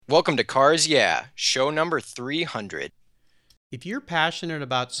Welcome to Cars Yeah, show number 300. If you're passionate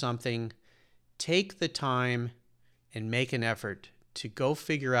about something, take the time and make an effort to go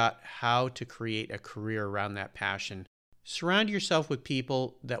figure out how to create a career around that passion. Surround yourself with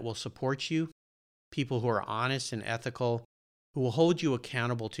people that will support you, people who are honest and ethical, who will hold you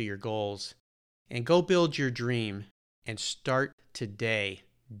accountable to your goals, and go build your dream and start today.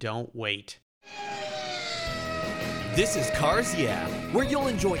 Don't wait. This is Cars Yeah, where you'll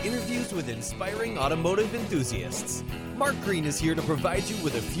enjoy interviews with inspiring automotive enthusiasts. Mark Green is here to provide you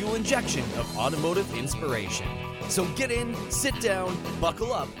with a fuel injection of automotive inspiration. So get in, sit down,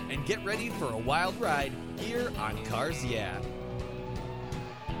 buckle up, and get ready for a wild ride here on Cars Yeah.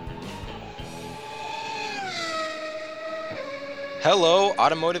 Hello,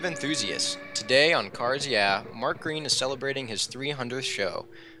 automotive enthusiasts. Today on Cars Yeah, Mark Green is celebrating his 300th show.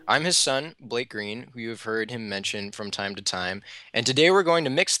 I'm his son, Blake Green, who you have heard him mention from time to time, and today we're going to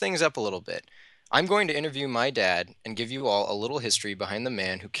mix things up a little bit. I'm going to interview my dad and give you all a little history behind the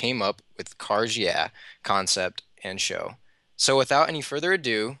man who came up with Cars Yeah concept and show. So without any further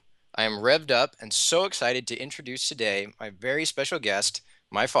ado, I am revved up and so excited to introduce today my very special guest,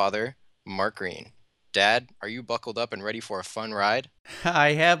 my father, Mark Green. Dad, are you buckled up and ready for a fun ride?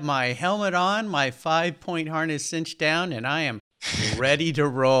 I have my helmet on, my 5-point harness cinched down, and I am ready to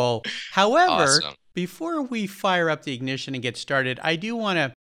roll. However, Awesome. before we fire up the ignition and get started, I do want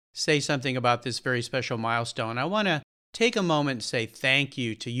to say something about this very special milestone. I want to take a moment and say thank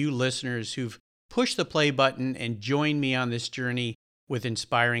you to you listeners who've pushed the play button and joined me on this journey with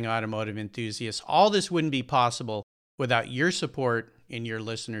inspiring automotive enthusiasts. All this wouldn't be possible without your support and your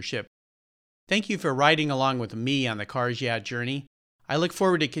listenership. Thank you for riding along with me on the Cars Yeah journey. I look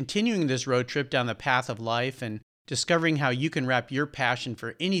forward to continuing this road trip down the path of life and discovering how you can wrap your passion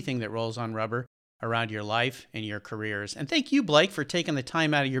for anything that rolls on rubber around your life and your careers. And thank you, Blake, for taking the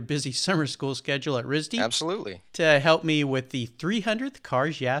time out of your busy summer school schedule at RISD Absolutely. to help me with the 300th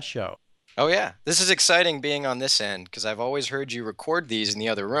Cars Yeah show. Oh yeah, this is exciting being on this end because I've always heard you record these in the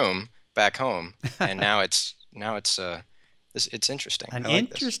other room back home, and it's interesting. An I like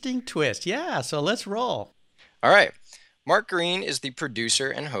this. interesting twist. Yeah, so let's roll. All right. Mark Green is the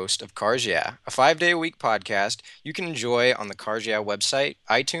producer and host of Cars Yeah, a 5-day-a-week podcast you can enjoy on the Cars Yeah website,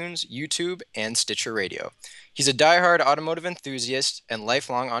 iTunes, YouTube, and Stitcher Radio. He's a diehard automotive enthusiast and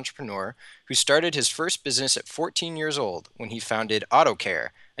lifelong entrepreneur who started his first business at 14 years old when he founded AutoCare,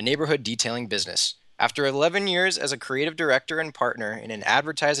 a neighborhood detailing business. After 11 years as a creative director and partner in an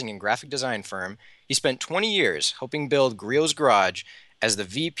advertising and graphic design firm, he spent 20 years helping build Griot's Garage as the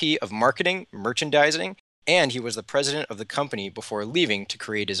VP of Marketing, Merchandising, and he was the president of the company before leaving to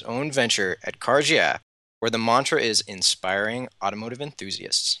create his own venture at Cars Yeah, where the mantra is inspiring automotive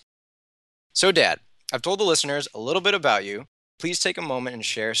enthusiasts. So, Dad, I've told the listeners a little bit about you. Please take a moment and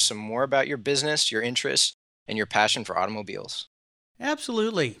share some more about your business, your interests, and your passion for automobiles.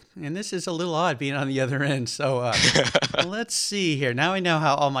 Absolutely. And this is a little odd being on the other end. So let's see here. Now I know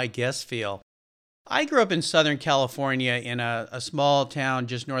how all my guests feel. I grew up in Southern California in a small town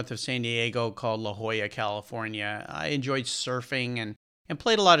just north of San Diego called La Jolla, California. I enjoyed surfing and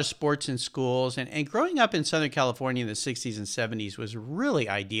played a lot of sports in schools. And growing up in Southern California in the 60s and 70s was really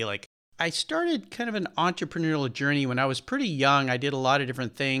idyllic. I started kind of an entrepreneurial journey when I was pretty young. I did a lot of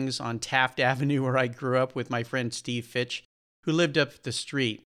different things on Taft Avenue where I grew up with my friend Steve Fitch, who lived up the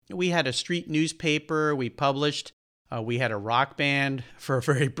street. We had a street newspaper we published. We had a rock band for a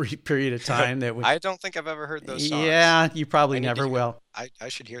very brief period of time. I don't think I've ever heard those songs. Yeah, you probably never will. I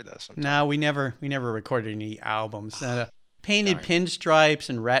should hear those sometime. No, we never recorded any albums. Painted Darn. pinstripes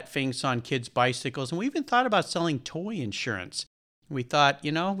and rat finks on kids' bicycles, and we even thought about selling toy insurance. We thought,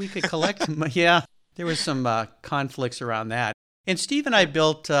 we could collect. Yeah, there was some conflicts around that. And Steve and I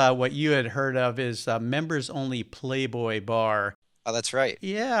built what you had heard of as members-only Playboy bar. Oh, that's right.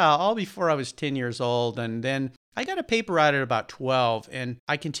 Yeah, all before I was 10 years old. And then I got a paper route at about 12, and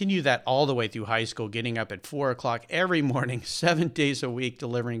I continued that all the way through high school, getting up at 4 o'clock every morning, 7 days a week,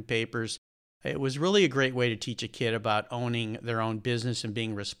 delivering papers. It was really a great way to teach a kid about owning their own business and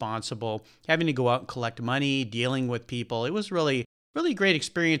being responsible, having to go out and collect money, dealing with people. It was really great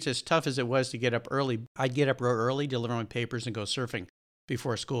experience, as tough as it was to get up early. I'd get up real early, deliver my papers, and go surfing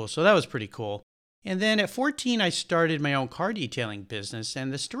before school. So that was pretty cool. And then at 14, I started my own car detailing business.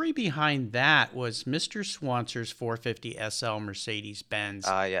 And the story behind that was Mr. Swancer's 450 SL Mercedes-Benz.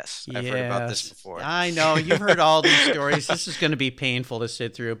 Yes. I've heard about this before. I know. You've heard all these stories. This is going to be painful to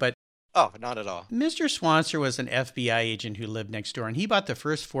sit through. But Oh, not at all. Mr. Swancer was an FBI agent who lived next door. And he bought the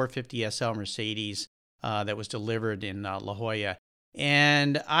first 450 SL Mercedes that was delivered in La Jolla.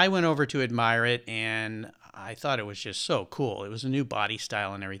 And I went over to admire it, and I thought it was just so cool. It was a new body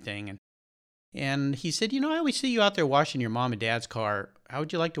style and everything. And he said, I always see you out there washing your mom and dad's car. How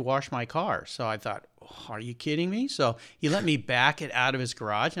would you like to wash my car? So I thought, oh, are you kidding me? So he let me back it out of his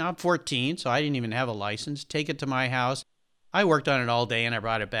garage. Now I'm 14, so I didn't even have a license. Take it to my house. I worked on it all day and I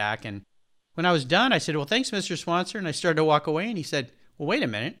brought it back. And when I was done, I said, well, thanks, Mr. Swanson. And I started to walk away and he said, well, wait a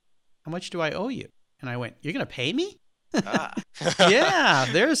minute. How much do I owe you? And I went, you're going to pay me? Ah. Yeah,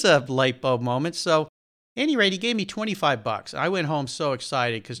 there's a light bulb moment. So at any rate, he gave me $25. I went home so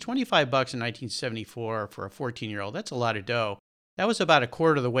excited because $25 in 1974 for a 14-year-old, that's a lot of dough. That was about a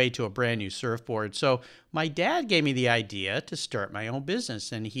quarter of the way to a brand new surfboard. So my dad gave me the idea to start my own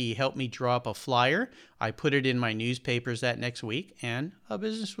business, and he helped me draw up a flyer. I put it in my newspapers that next week, and a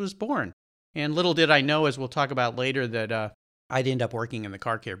business was born. And little did I know, as we'll talk about later, that I'd end up working in the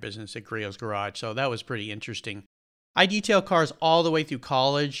car care business at Griot's Garage. So that was pretty interesting. I detailed cars all the way through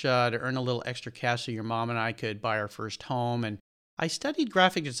college to earn a little extra cash so your mom and I could buy our first home. And I studied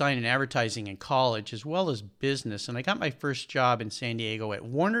graphic design and advertising in college as well as business. And I got my first job in San Diego at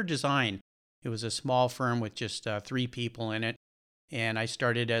Warner Design. It was a small firm with just 3 people in it. And I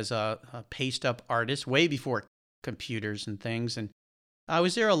started as a paste-up artist way before computers and things. And I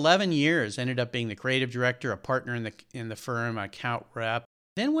was there 11 years, ended up being the creative director, a partner in the firm, account rep.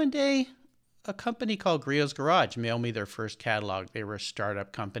 Then one day, a company called Griot's Garage mailed me their first catalog. They were a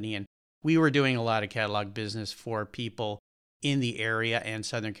startup company, and we were doing a lot of catalog business for people in the area and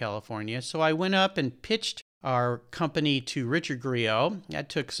Southern California. So I went up and pitched our company to Richard Griot. That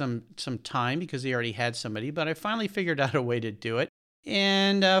took some time because he already had somebody, but I finally figured out a way to do it.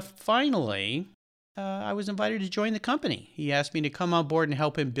 And finally, I was invited to join the company. He asked me to come on board and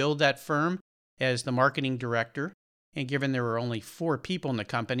help him build that firm as the marketing director. And given there were only 4 people in the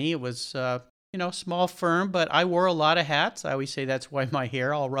company, it was small firm, but I wore a lot of hats. I always say that's why my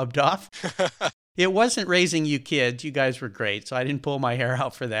hair all rubbed off. It wasn't raising you kids. You guys were great, so I didn't pull my hair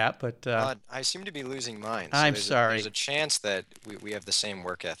out for that. But I seem to be losing mine. So I'm sorry. There's a chance that we have the same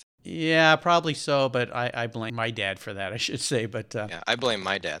work ethic. Yeah, probably so, but I blame my dad for that, I should say. But yeah, I blame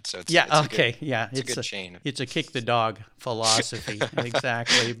my dad. So it's yeah, it's okay, it's a good chain. It's a kick the dog philosophy,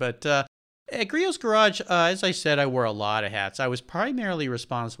 exactly. But at Griot's Garage, as I said, I wore a lot of hats. I was primarily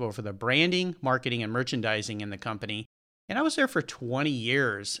responsible for the branding, marketing, and merchandising in the company. And I was there for 20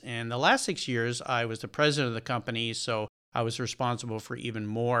 years. And the last 6 years, I was the president of the company, so I was responsible for even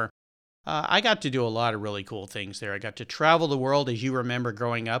more. I got to do a lot of really cool things there. I got to travel the world. As you remember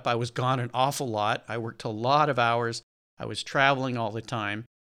growing up, I was gone an awful lot. I worked a lot of hours. I was traveling all the time,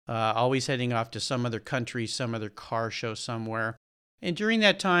 always heading off to some other country, some other car show somewhere. And during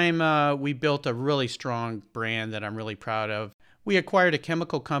that time, we built a really strong brand that I'm really proud of. We acquired a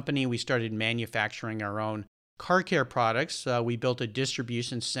chemical company. We started manufacturing our own car care products. We built a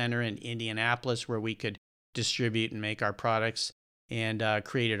distribution center in Indianapolis where we could distribute and make our products, and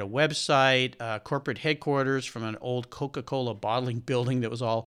created a website, corporate headquarters from an old Coca-Cola bottling building that was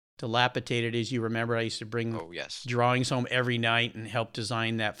all dilapidated. As you remember, I used to bring drawings home every night and help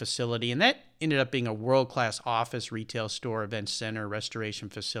design that facility. And that ended up being a world-class office, retail store, event center, restoration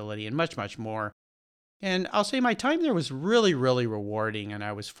facility, and much, much more. And I'll say my time there was really, really rewarding, and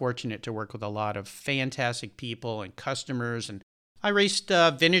I was fortunate to work with a lot of fantastic people and customers. And I raced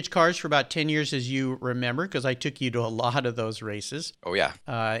vintage cars for about 10 years, as you remember, because I took you to a lot of those races. Oh, yeah.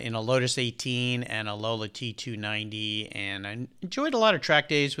 In a Lotus 18 and a Lola T290. And I enjoyed a lot of track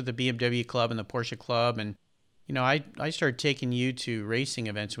days with the BMW Club and the Porsche Club. And, I started taking you to racing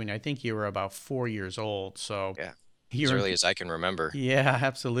events when I think you were about 4 years old. So yeah, as early as I can remember. Yeah,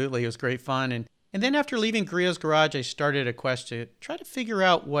 absolutely. It was great fun. And then after leaving Griot's Garage, I started a quest to try to figure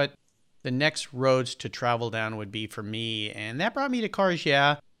out what the next roads to travel down would be for me. And that brought me to Cars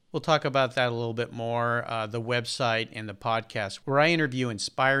Yeah. We'll talk about that a little bit more, the website and the podcast, where I interview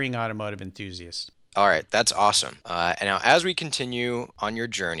inspiring automotive enthusiasts. All right, that's awesome. And now, as we continue on your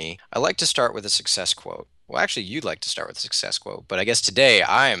journey, I like to start with a success quote. Well, actually, you'd like to start with a success quote, but I guess today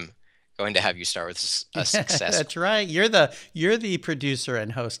I'm going to have you start with a success. That's right. You're the producer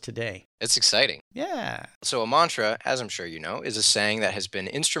and host today. It's exciting. Yeah. So a mantra, as I'm sure you know, is a saying that has been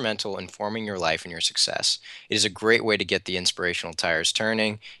instrumental in forming your life and your success. It is a great way to get the inspirational tires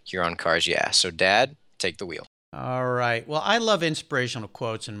turning here on Cars Yeah. So Dad, take the wheel. All right. Well, I love inspirational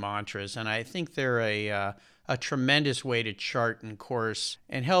quotes and mantras, and I think they're a tremendous way to chart and course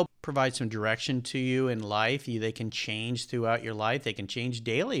and help provide some direction to you in life. They can change throughout your life. They can change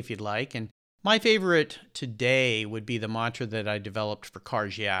daily if you'd like. And my favorite today would be the mantra that I developed for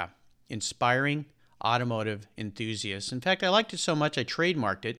Cars Yeah: inspiring automotive enthusiasts. In fact, I liked it so much I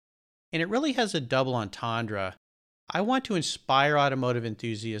trademarked it, and it really has a double entendre. I want to inspire automotive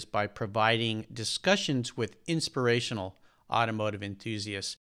enthusiasts by providing discussions with inspirational automotive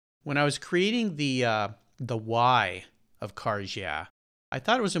enthusiasts. When I was creating the why of Cars Yeah, I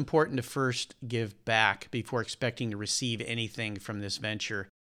thought it was important to first give back before expecting to receive anything from this venture.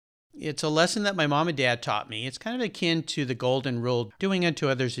 It's a lesson that my mom and dad taught me. It's kind of akin to the golden rule, doing unto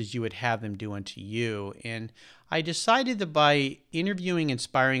others as you would have them do unto you. And I decided that by interviewing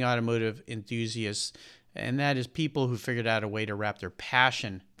inspiring automotive enthusiasts, and that is people who figured out a way to wrap their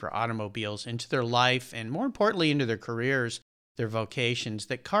passion for automobiles into their life and, more importantly, into their careers, their vocations,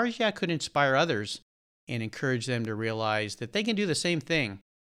 that Cars Yeah could inspire others and encourage them to realize that they can do the same thing.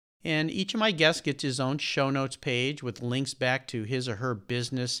 And each of my guests gets his own show notes page with links back to his or her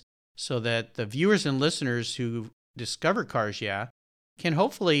business so that the viewers and listeners who discover Cars Yeah can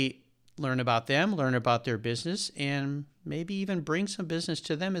hopefully learn about them, learn about their business, and maybe even bring some business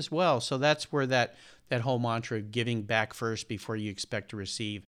to them as well. So that's where that whole mantra of giving back first before you expect to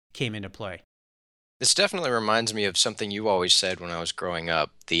receive came into play. This definitely reminds me of something you always said when I was growing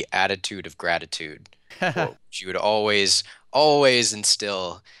up, the attitude of gratitude quote, which you would always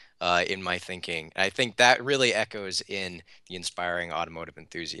instill in my thinking. And I think that really echoes in the inspiring automotive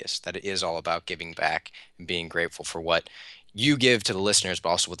enthusiast, that it is all about giving back and being grateful for what you give to the listeners, but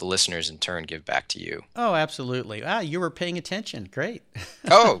also what the listeners in turn give back to you. Oh, absolutely. You were paying attention. Great.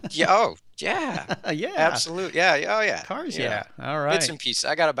 Oh, yeah. Yeah. Absolutely. Yeah. Oh, yeah. Cars Yeah. Yeah. All right. Bits and pieces.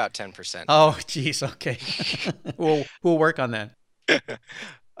 I got about 10%. Oh, geez. Okay. We'll work on that.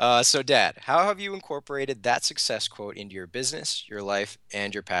 So, Dad, how have you incorporated that success quote into your business, your life,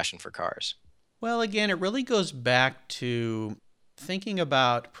 and your passion for cars? Well, again, it really goes back to thinking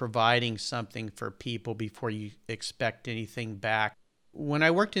about providing something for people before you expect anything back. When I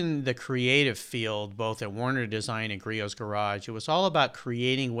worked in the creative field, both at Warner Design and Griot's Garage, it was all about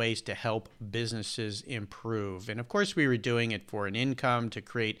creating ways to help businesses improve. And of course, we were doing it for an income, to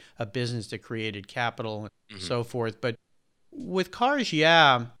create a business that created capital and so forth. But with Cars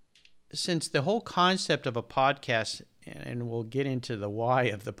Yeah, since the whole concept of a podcast, and we'll get into the why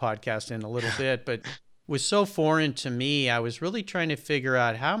of the podcast in a little bit, but was so foreign to me, I was really trying to figure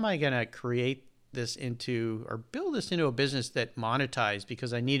out how am I going to create this into or build this into a business that monetized,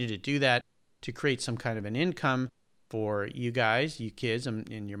 because I needed to do that to create some kind of an income for you guys, you kids,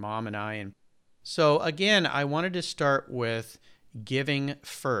 and your mom and I. And so again, I wanted to start with giving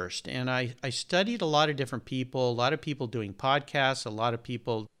first. And I studied a lot of different people, a lot of people doing podcasts, a lot of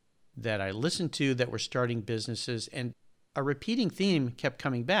people that I listened to that were starting businesses, and a repeating theme kept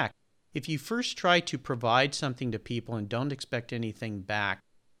coming back. If you first try to provide something to people and don't expect anything back,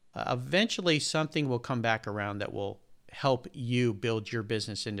 eventually something will come back around that will help you build your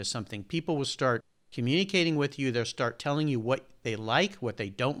business into something. People will start communicating with you. They'll start telling you what they like, what they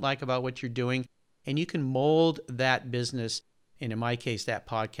don't like about what you're doing, and you can mold that business, and in my case, that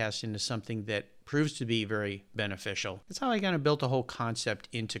podcast, into something that proves to be very beneficial. That's how I kind of built a whole concept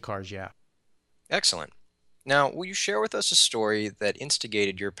into Cars Yeah. Excellent. Now, will you share with us a story that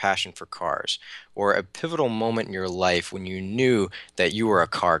instigated your passion for cars, or a pivotal moment in your life when you knew that you were a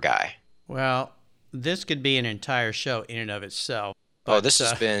car guy? Well, this could be an entire show in and of itself. This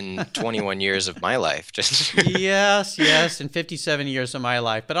has been 21 years of my life. Just yes, and 57 years of my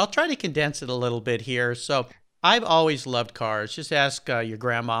life. But I'll try to condense it a little bit here. So I've always loved cars. Just ask your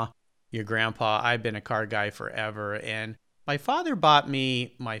grandma, your grandpa. I've been a car guy forever. And my father bought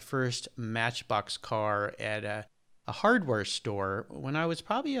me my first Matchbox car at a hardware store when I was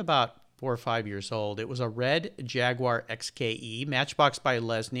probably about 4 or 5 years old. It was a red Jaguar XKE, Matchbox by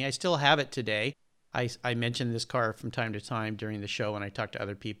Lesney. I still have it today. I mention this car from time to time during the show when I talk to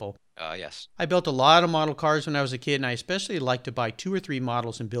other people. Yes. I built a lot of model cars when I was a kid, and I especially liked to buy 2 or 3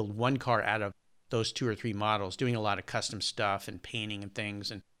 models and build one car out of those 2 or 3 models, doing a lot of custom stuff and painting and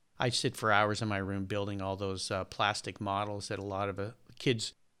things. And I'd sit for hours in my room building all those plastic models that a lot of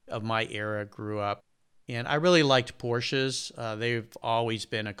kids of my era grew up. And I really liked Porsches. They've always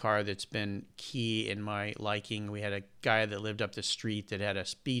been a car that's been key in my liking. We had a guy that lived up the street that had a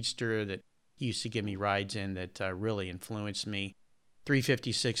Speedster that he used to give me rides in that really influenced me.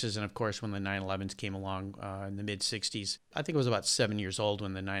 356s, and of course when the 911s came along in the mid-60s. I think I was about 7 years old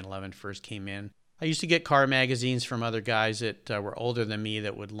when the 911 first came in. I used to get car magazines from other guys that were older than me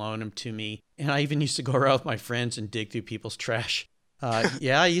that would loan them to me. And I even used to go around with my friends and dig through people's trash.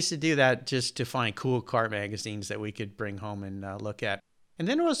 I used to do that just to find cool car magazines that we could bring home and look at. And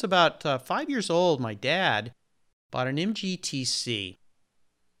then it was about 5 years old, my dad bought an MGTC.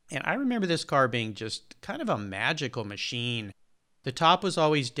 And I remember this car being just kind of a magical machine. The top was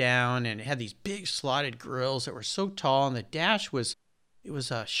always down, and it had these big slotted grills that were so tall, and the dash was It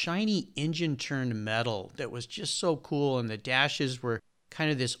was a shiny engine-turned metal that was just so cool, and the dashes were kind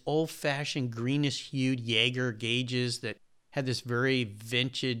of this old-fashioned greenish-hued Jaeger gauges that had this very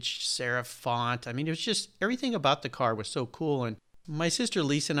vintage serif font. I mean, it was just everything about the car was so cool. And my sister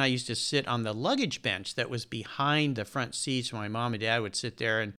Lisa and I used to sit on the luggage bench that was behind the front seats. My mom and dad would sit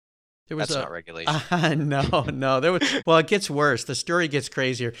there, and there was That's not regulation. no. Well, it gets worse. The story gets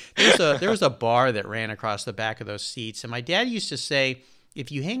crazier. There was a bar that ran across the back of those seats, and my dad used to say,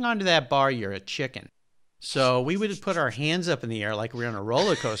 if you hang on to that bar, you're a chicken. So we would put our hands up in the air like we were on a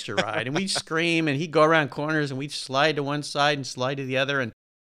roller coaster ride, and we'd scream, and he'd go around corners, and we'd slide to one side and slide to the other, and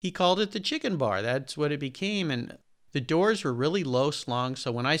he called it the chicken bar. That's what it became, and the doors were really low slung,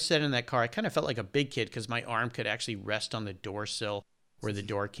 so when I sat in that car, I kind of felt like a big kid because my arm could actually rest on the door sill where the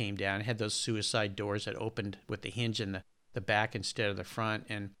door came down. It had those suicide doors that opened with the hinge in the back instead of the front,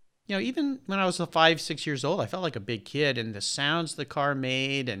 and even when I was 5, 6 years old, I felt like a big kid, and the sounds the car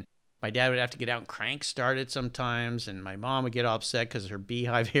made, and my dad would have to get out and crank start it sometimes, and my mom would get all upset because her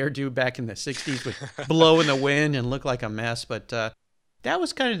beehive hairdo back in the 60s would blow in the wind and look like a mess. But that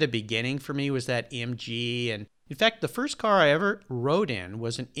was kind of the beginning for me, was that MG. And in fact, the first car I ever rode in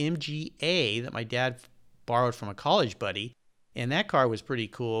was an MGA that my dad borrowed from a college buddy. And that car was pretty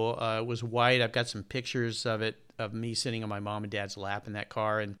cool. It was white. I've got some pictures of it, of me sitting on my mom and dad's lap in that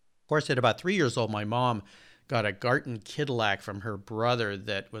car. And of course, at about 3 years old, my mom got a Garton Cadillac from her brother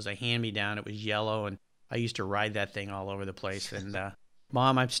that was a hand-me-down. It was yellow, and I used to ride that thing all over the place. And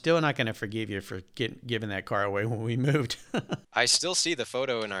Mom, I'm still not going to forgive you for giving that car away when we moved. I still see the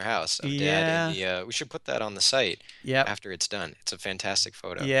photo in our house of Yeah. Dad. We should put that on the site Yep. after it's done. It's a fantastic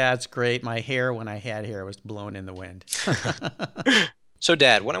photo. Yeah, it's great. My hair, when I had hair, was blown in the wind. So,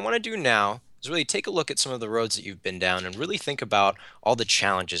 Dad, what I want to do now is really take a look at some of the roads that you've been down and really think about all the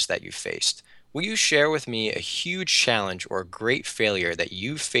challenges that you faced. Will you share with me a huge challenge or a great failure that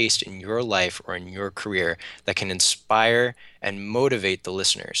you faced in your life or in your career that can inspire and motivate the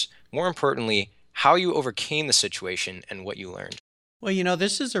listeners? More importantly, how you overcame the situation and what you learned. Well,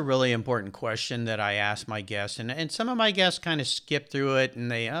 this is a really important question that I ask my guests, and some of my guests kind of skip through it,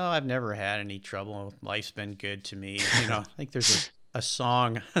 and I've never had any trouble. Life's been good to me. I think there's a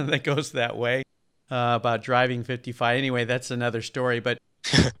song that goes that way about driving 55. Anyway, that's another story, but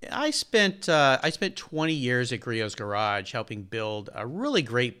I spent 20 years at Griot's Garage helping build a really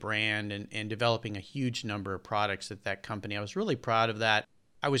great brand and developing a huge number of products at that company. I was really proud of that.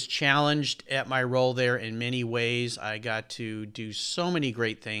 I was challenged at my role there in many ways. I got to do so many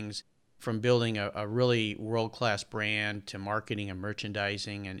great things, from building a really world-class brand to marketing and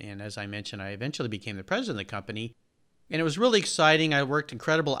merchandising. And as I mentioned, I eventually became the president of the company. And it was really exciting. I worked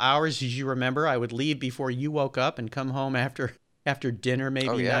incredible hours. As you remember, I would leave before you woke up and come home after dinner, maybe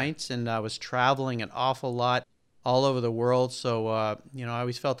Oh, yeah. nights. And I was traveling an awful lot all over the world. So, I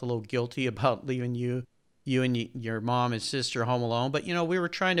always felt a little guilty about leaving you and your mom and sister home alone. But, we were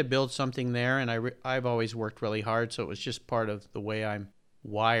trying to build something there, and I've always worked really hard. So it was just part of the way I'm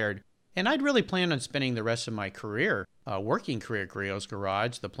wired. And I'd really planned on spending the rest of my career, working career at Griot's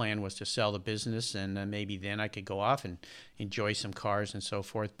Garage. The plan was to sell the business, and maybe then I could go off and enjoy some cars and so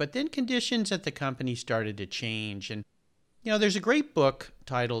forth. But then conditions at the company started to change. And, there's a great book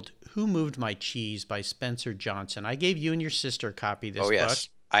titled Who Moved My Cheese by Spencer Johnson. I gave you and your sister a copy of this Oh, book. yes.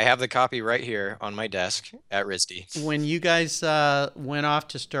 I have the copy right here on my desk at RISD. When you guys went off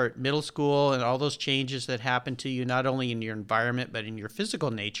to start middle school and all those changes that happened to you, not only in your environment, but in your physical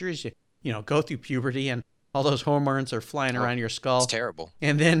nature, as you go through puberty and all those hormones are flying around your skull. It's terrible.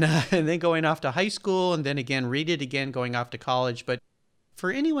 And then going off to high school, and then again, read it again, going off to college. But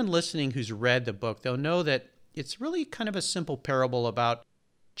for anyone listening who's read the book, they'll know that it's really kind of a simple parable about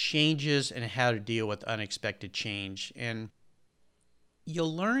changes and how to deal with unexpected change. And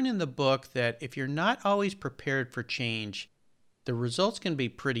you'll learn in the book that if you're not always prepared for change, the results can be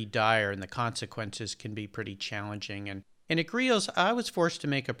pretty dire and the consequences can be pretty challenging. And at Griot's, I was forced to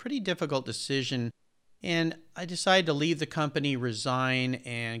make a pretty difficult decision, and I decided to leave the company, resign,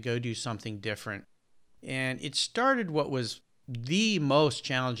 and go do something different. And it started what was the most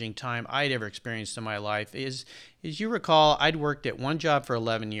challenging time I'd ever experienced in my life. As you recall, I'd worked at one job for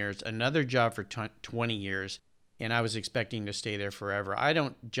 11 years, another job for 20 years, and I was expecting to stay there forever. I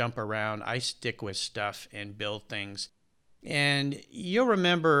don't jump around. I stick with stuff and build things. And you'll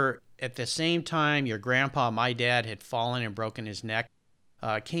remember at the same time your grandpa, my dad, had fallen and broken his neck,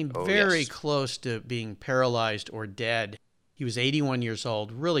 came Oh, very yes. close to being paralyzed or dead. He was 81 years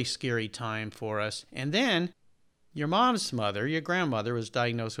old, really scary time for us. And then your mom's mother, your grandmother, was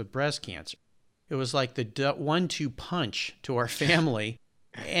diagnosed with breast cancer. It was like the 1-2 punch to our family.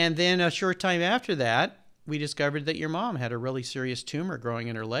 And then a short time after that, we discovered that your mom had a really serious tumor growing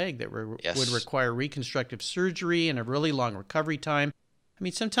in her leg that Yes. would require reconstructive surgery and a really long recovery time. I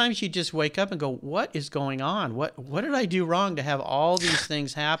mean, sometimes you just wake up and go, what is going on? What did I do wrong to have all these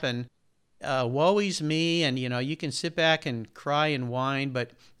things happen? Woe is me. And, you can sit back and cry and whine.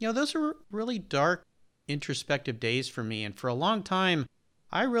 But, those are really dark, introspective days for me. And for a long time,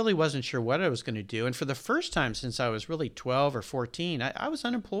 I really wasn't sure what I was going to do. And for the first time since I was really 12 or 14, I was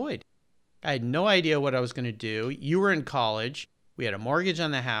unemployed. I had no idea what I was going to do. You were in college. We had a mortgage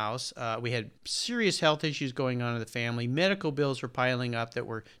on the house. We had serious health issues going on in the family. Medical bills were piling up that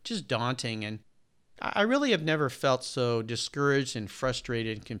were just daunting. And I really have never felt so discouraged and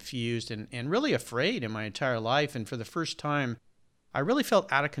frustrated and confused and really afraid in my entire life. And for the first time, I really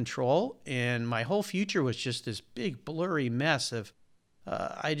felt out of control. And my whole future was just this big blurry mess of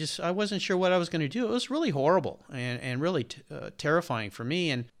I wasn't sure what I was going to do. It was really horrible and really terrifying for me.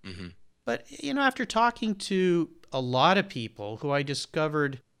 And But, after talking to a lot of people who I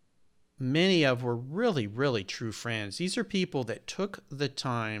discovered many of were really, really true friends. These are people that took the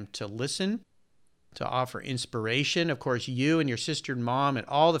time to listen, to offer inspiration. Of course, you and your sister and mom and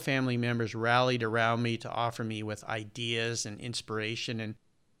all the family members rallied around me to offer me with ideas and inspiration.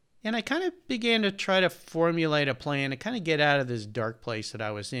 And I kind of began to try to formulate a plan to kind of get out of this dark place that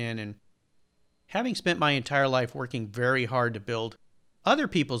I was in. And having spent my entire life working very hard to build other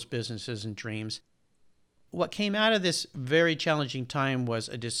people's businesses and dreams, what came out of this very challenging time was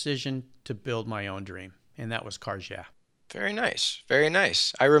a decision to build my own dream, and that was Cars Yeah. Very nice. Very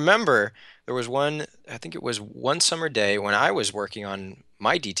nice. I remember there was I think it was one summer day when I was working on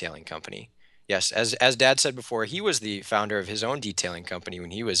my detailing company. Yes, as Dad said before, he was the founder of his own detailing company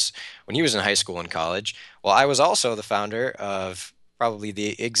when he was in high school and college. Well, I was also the founder of probably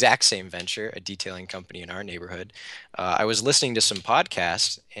the exact same venture, a detailing company in our neighborhood. I was listening to some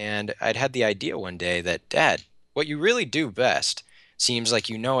podcasts, and I'd had the idea one day that, Dad, what you really do best seems like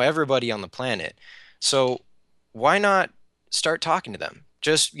you know everybody on the planet. So why not start talking to them?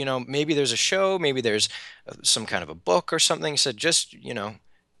 Just, maybe there's a show, maybe there's some kind of a book or something. So just,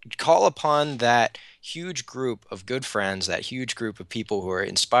 call upon that huge group of good friends, that huge group of people who are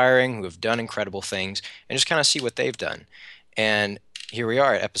inspiring, who have done incredible things, and just kind of see what they've done. And here we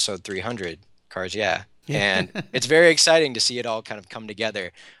are at episode 300, Cars Yeah. And it's very exciting to see it all kind of come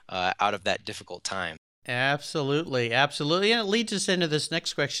together out of that difficult time. Absolutely. Absolutely. And it leads us into this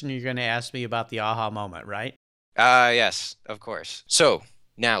next question you're going to ask me about the aha moment, right? Yes, of course. So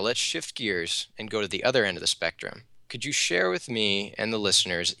now let's shift gears and go to the other end of the spectrum. Could you share with me and the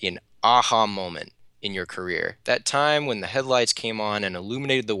listeners an aha moment in your career? That time when the headlights came on and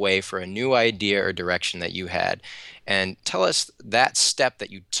illuminated the way for a new idea or direction that you had. And tell us that step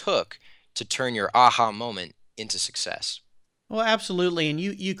that you took to turn your aha moment into success. Well, absolutely. And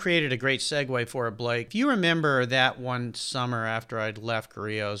you created a great segue for it, Blake. If you remember that one summer after I'd left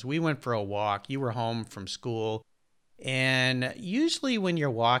Grillo's, we went for a walk. You were home from school. And usually when you're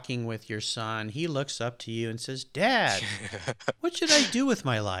walking with your son, he looks up to you and says, Dad, what should I do with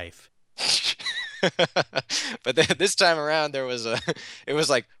my life? But this time around, it was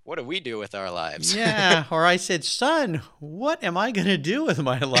like, what do we do with our lives? Yeah. Or I said, son, what am I going to do with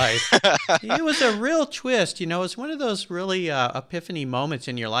my life? It was a real twist. It's one of those really epiphany moments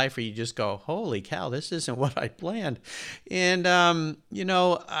in your life where you just go, holy cow, this isn't what I planned. And,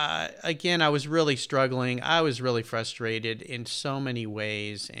 again, I was really struggling. I was really frustrated in so many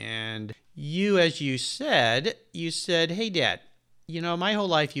ways. And you, as you said, hey, Dad, my whole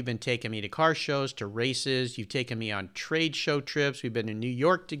life you've been taking me to car shows, to races. You've taken me on trade show trips. We've been in New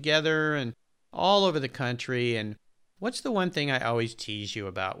York together and all over the country. And what's the one thing I always tease you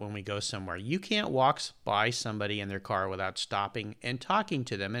about when we go somewhere? You can't walk by somebody in their car without stopping and talking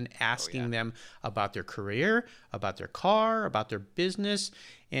to them and asking them about their career, about their car, about their business.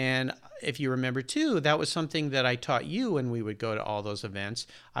 And if you remember, too, that was something that I taught you when we would go to all those events.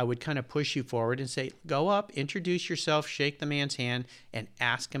 I would kind of push you forward and say, go up, introduce yourself, shake the man's hand, and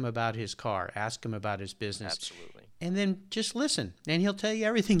ask him about his car, ask him about his business. Absolutely. And then just listen, and he'll tell you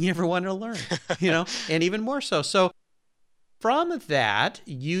everything you ever wanted to learn, and even more so. So from that,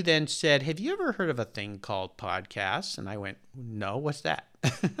 you then said, have you ever heard of a thing called podcasts? And I went, no, what's that?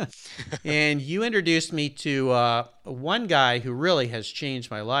 And you introduced me to one guy who really has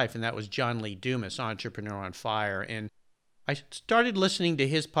changed my life, and that was John Lee Dumas, Entrepreneur on Fire. And I started listening to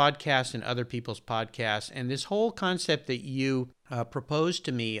his podcast and other people's podcasts, and this whole concept that you proposed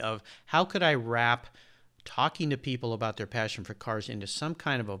to me of how could I wrap talking to people about their passion for cars into some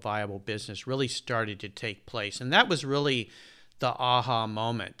kind of a viable business really started to take place. And that was really the aha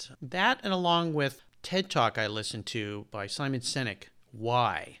moment. That, and along with TED Talk I listened to by Simon Sinek,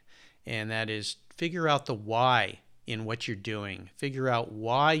 Why? and that is figure out the why in what you're doing. Figure out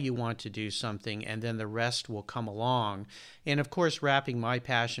why you want to do something, and then the rest will come along. And of course, wrapping my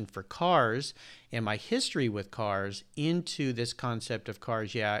passion for cars and my history with cars into this concept of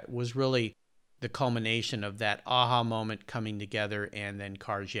Cars Yeah was really the culmination of that aha moment coming together, and then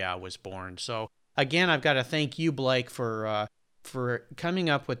Cars Yeah was born. So again, I've got to thank you, Blake, for coming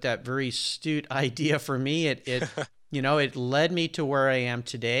up with that very astute idea for me. It led me to where I am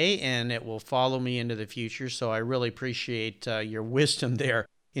today, and it will follow me into the future. So I really appreciate your wisdom there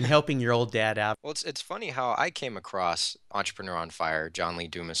in helping your old dad out. Well, it's funny how I came across Entrepreneur on Fire, John Lee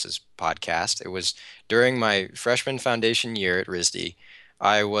Dumas's podcast. It was during my freshman foundation year at RISD.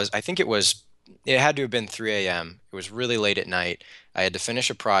 It had to have been 3 a.m. It was really late at night. I had to finish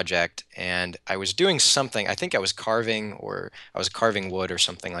a project, and I was doing something. I think I was carving wood or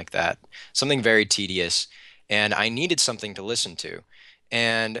something like that, something very tedious, and I needed something to listen to.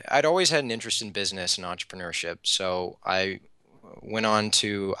 And I'd always had an interest in business and entrepreneurship, so I went on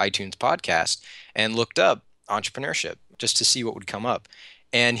to iTunes podcast and looked up entrepreneurship just to see what would come up.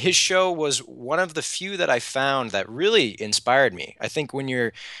 And his show was one of the few that I found that really inspired me. I think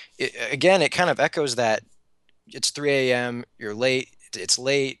it kind of echoes that it's 3 a.m., you're late, it's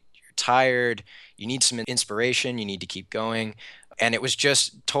late, you're tired, you need some inspiration, you need to keep going. And it was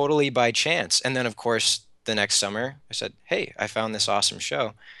just totally by chance. And then, of course, the next summer, I said, hey, I found this awesome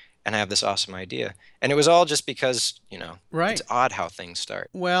show and I have this awesome idea. And it was all just because, Right. It's odd how things start.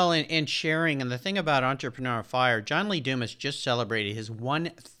 Well, and sharing, and the thing about Entrepreneur on Fire, John Lee Dumas just celebrated his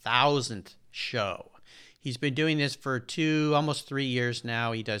 1,000th show. He's been doing this for almost 3 years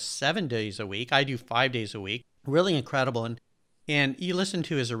now. He does 7 days a week. I do 5 days a week. Really incredible. And you listen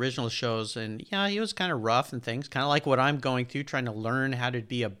to his original shows, and yeah, he was kind of rough and things, kind of like what I'm going through, trying to learn how to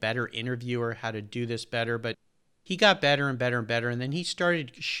be a better interviewer, how to do this better. But he got better and better and better, and then he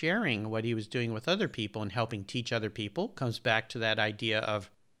started sharing what he was doing with other people and helping teach other people. Comes back to that idea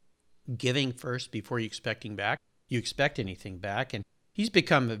of giving first before you expect anything back. And he's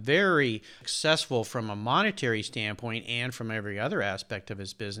become very successful from a monetary standpoint and from every other aspect of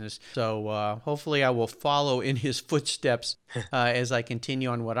his business. So hopefully I will follow in his footsteps as I continue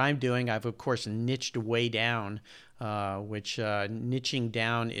on what I'm doing. I've, of course, niched way down, which niching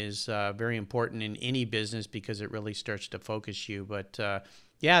down is very important in any business because it really starts to focus you. But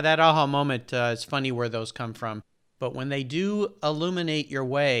that aha moment, it's funny where those come from. But when they do illuminate your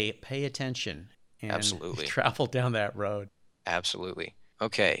way, pay attention and Absolutely. travel down that road. Absolutely.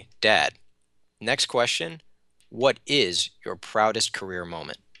 Okay, Dad, next question. What is your proudest career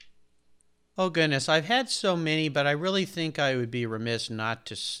moment? Oh, goodness. I've had so many, but I really think I would be remiss not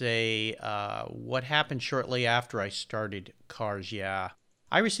to say what happened shortly after I started Cars Yeah.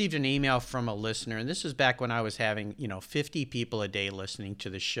 I received an email from a listener, and this is back when I was having, 50 people a day listening to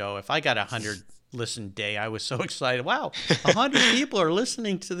the show. If I got 100 listen day, I was so excited. Wow, 100 people are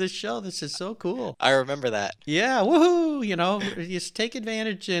listening to this show. This is so cool. I remember that. Yeah, woohoo! Just take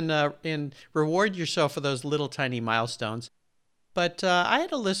advantage and reward yourself for those little tiny milestones. But I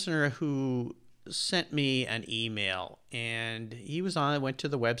had a listener who sent me an email, and he went to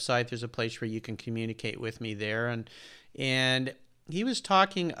the website. There's a place where you can communicate with me there, and he was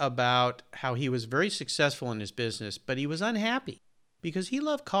talking about how he was very successful in his business, but he was unhappy because he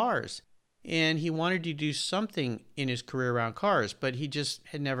loved cars. And he wanted to do something in his career around cars, but he just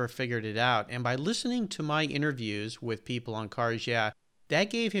had never figured it out. And by listening to my interviews with people on Cars Yeah, that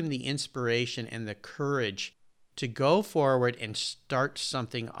gave him the inspiration and the courage to go forward and start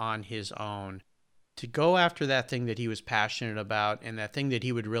something on his own, to go after that thing that he was passionate about and that thing that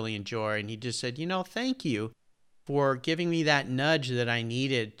he would really enjoy. And he just said, thank you for giving me that nudge that I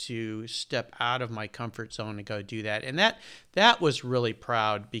needed to step out of my comfort zone and go do that. And that was really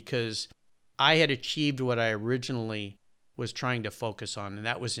proud because I had achieved what I originally was trying to focus on, and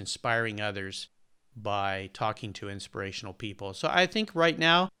that was inspiring others by talking to inspirational people. So I think right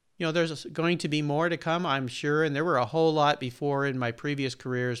now, there's going to be more to come, I'm sure, and there were a whole lot before in my previous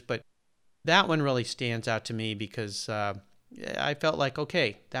careers, but that one really stands out to me because I felt like,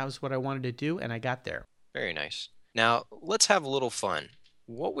 okay, that was what I wanted to do, and I got there. Very nice. Now, let's have a little fun.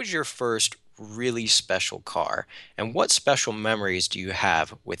 What was your first really special car, and what special memories do you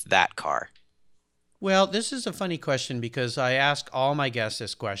have with that car? Well, this is a funny question because I ask all my guests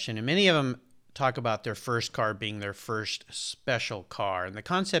this question, and many of them talk about their first car being their first special car. And the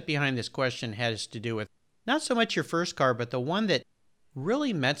concept behind this question has to do with not so much your first car, but the one that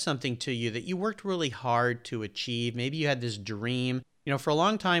really meant something to you, that you worked really hard to achieve. Maybe you had this dream. For a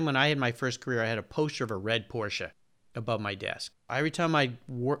long time when I had my first career, I had a poster of a red Porsche above my desk. Every time I'd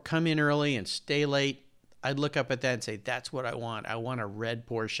come in early and stay late, I'd look up at that and say, that's what I want. I want a red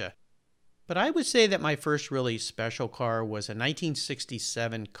Porsche. But I would say that my first really special car was a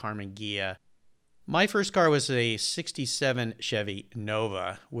 1967 Karmann Ghia. My first car was a 67 Chevy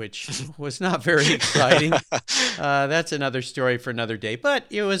Nova, which was not very exciting. That's another story for another day. But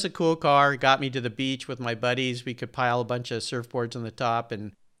it was a cool car. It got me to the beach with my buddies. We could pile a bunch of surfboards on the top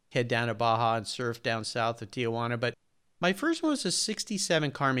and head down to Baja and surf down south of Tijuana. But my first one was a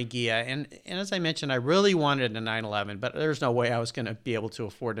 67 Karmann Ghia. And as I mentioned, I really wanted a 911, but there's no way I was going to be able to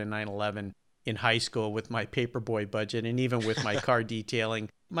afford a 911 in high school with my paperboy budget and even with my car detailing.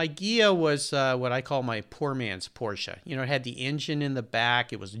 My Ghia was what I call my poor man's Porsche. You know, it had the engine in the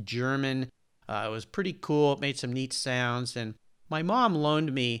back. It was German. It was pretty cool. It made some neat sounds. And my mom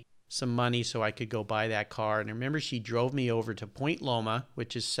loaned me some money so I could go buy that car. And I remember she drove me over to Point Loma,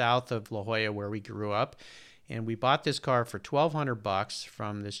 which is south of La Jolla where we grew up. And we bought this car for $1,200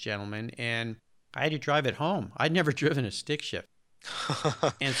 from this gentleman. And I had to drive it home. I'd never driven a stick shift.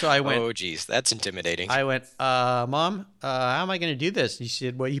 And so I went, oh, geez, that's intimidating. I went, Mom, how am I going to do this? And she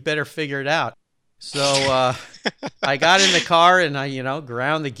said, well, you better figure it out. So I got in the car and I,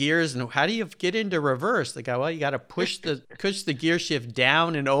 ground the gears. And how do you get into reverse? The guy, well, you got to push the gear shift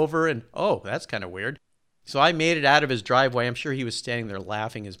down and over. And oh, that's kind of weird. So I made it out of his driveway. I'm sure he was standing there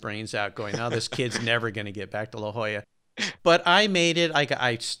laughing his brains out, going, "Oh, this kid's never going to get back to La Jolla." But I made it.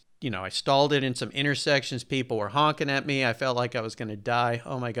 I stalled it in some intersections. People were honking at me. I felt like I was going to die.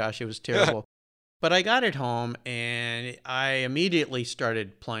 Oh my gosh, it was terrible. But I got it home and I immediately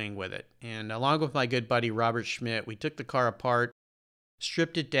started playing with it. And along with my good buddy Robert Schmidt, we took the car apart,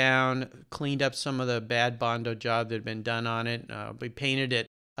 stripped it down, cleaned up some of the bad Bondo job that had been done on it. We painted it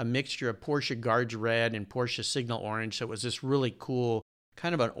a mixture of Porsche Guards Red and Porsche Signal Orange. So it was this really cool,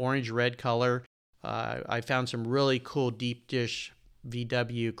 kind of an orange-red color. I found some really cool deep dish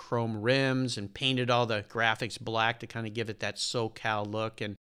VW chrome rims and painted all the graphics black to kind of give it that SoCal look.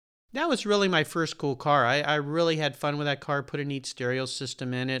 And that was really my first cool car. I really had fun with that car, put a neat stereo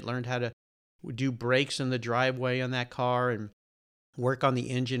system in it, learned how to do brakes in the driveway on that car and work on the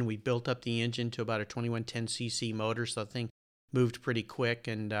engine. We built up the engine to about a 2110cc motor, so the thing moved pretty quick,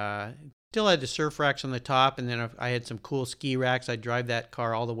 and still had the surf racks on the top, and then I had some cool ski racks. I'd drive that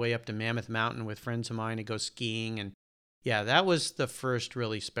car all the way up to Mammoth Mountain with friends of mine to go skiing, and yeah, that was the first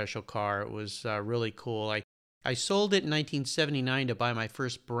really special car. It was really cool. I sold it in 1979 to buy my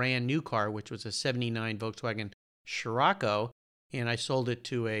first brand new car, which was a 79 Volkswagen Scirocco, and I sold it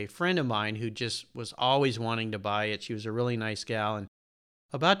to a friend of mine who just was always wanting to buy it. She was a really nice gal, and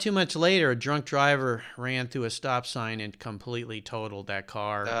about 2 months later, a drunk driver ran through a stop sign and completely totaled that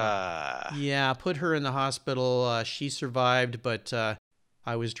car. Yeah, put her in the hospital. She survived, but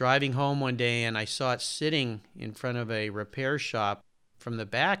I was driving home one day and I saw it sitting in front of a repair shop from the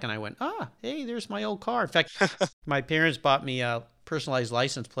back, and I went, hey, there's my old car. In fact, my parents bought me a personalized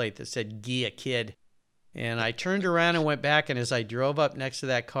license plate that said Ghia Kid. And I turned around and went back, and as I drove up next to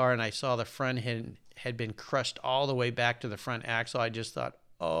that car and I saw the front had been crushed all the way back to the front axle, I just thought,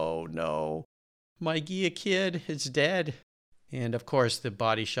 oh no, my Ghia Kid is dead. And of course, the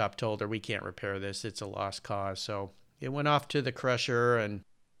body shop told her, we can't repair this. It's a lost cause. So it went off to the crusher, and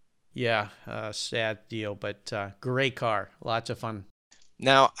yeah, sad deal, but great car. Lots of fun.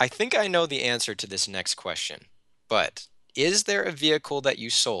 Now, I think I know the answer to this next question, but is there a vehicle that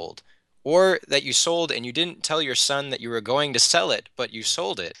you sold, or that you sold and you didn't tell your son that you were going to sell it, but you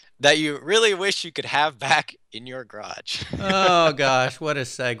sold it, that you really wish you could have back in your garage? Oh gosh, what a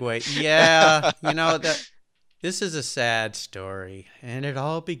segue. Yeah, this is a sad story, and it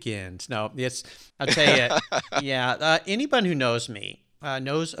all begins. No, I'll tell you, yeah, anyone who knows me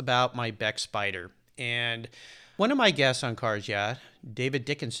knows about my Beck Spider. And one of my guests on Cars Yeah, David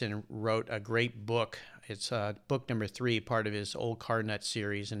Dickinson, wrote a great book. It's book number 3, part of his Old Car Nut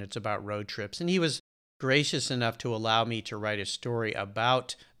series, and it's about road trips. And he was gracious enough to allow me to write a story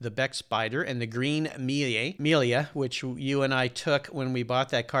about the Beck Spider and the green Amelia, which you and I took when we bought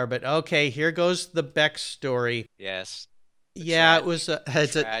that car. But okay, here goes the Beck story. Yes. Yeah, it was a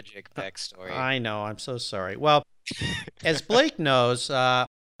tragic Beck story. I know. I'm so sorry. Well, as Blake knows, a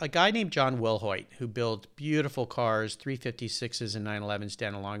guy named John Wilhoit, who builds beautiful cars, 356s and 911s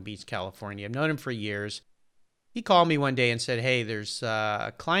down in Long Beach, California. I've known him for years. He called me one day and said, hey, there's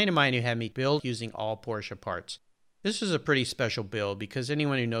a client of mine who had me build using all Porsche parts. This is a pretty special build because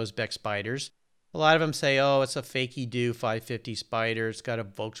anyone who knows Beck Spiders, a lot of them say, oh, it's a fakey-do 550 Spider. It's got a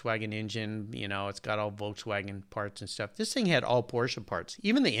Volkswagen engine. It's got all Volkswagen parts and stuff. This thing had all Porsche parts.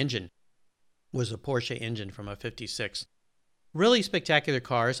 Even the engine was a Porsche engine from a 56. Really spectacular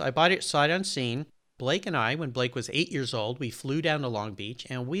cars. I bought it sight unseen. Blake and I, when Blake was 8 years old, we flew down to Long Beach,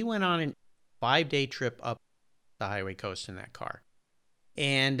 and we went on a 5-day trip up the highway coast in that car.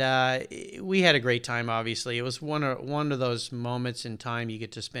 And we had a great time. Obviously, it was one of those moments in time you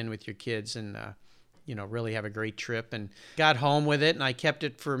get to spend with your kids, and really have a great trip. And got home with it, and I kept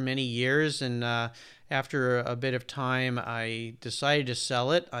it for many years. And after a bit of time, I decided to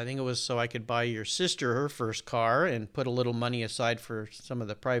sell it. I think it was so I could buy your sister her first car and put a little money aside for some of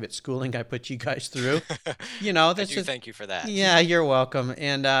the private schooling I put you guys through. That's I do thank you for that. Yeah, you're welcome.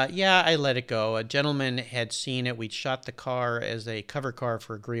 And I let it go. A gentleman had seen it. We'd shot the car as a cover car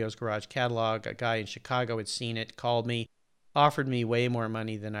for Griot's Garage Catalog. A guy in Chicago had seen it, called me, offered me way more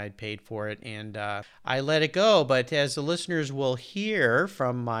money than I'd paid for it, and I let it go. But as the listeners will hear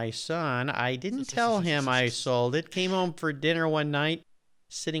from my son, I didn't tell him I sold it. Came home for dinner one night,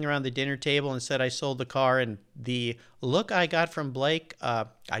 sitting around the dinner table, and said I sold the car, and the look I got from Blake,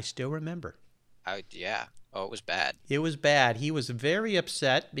 I still remember. Yeah. Oh, it was bad. It was bad. He was very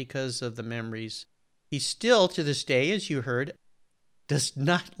upset because of the memories. He still, to this day, as you heard, does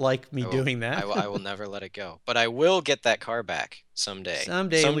not like me doing that. I will never let it go. But I will get that car back someday.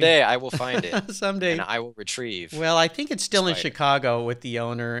 Someday I will find it. Someday. And I will retrieve. Well, I think it's still in Chicago with the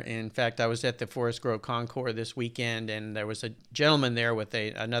owner. In fact, I was at the Forest Grove Concours this weekend, and there was a gentleman there with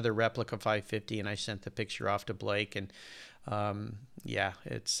another replica 550, and I sent the picture off to Blake. And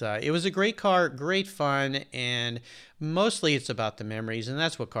it was a great car, great fun, and mostly it's about the memories, and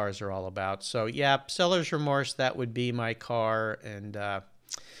that's what cars are all about. So yeah, seller's remorse, that would be my car. And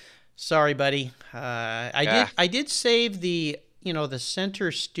sorry, buddy. I did save the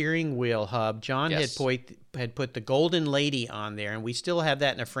center steering wheel hub. John had put the Golden Lady on there, and we still have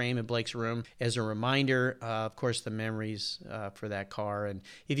that in a frame in Blake's room as a reminder, of course, the memories for that car. And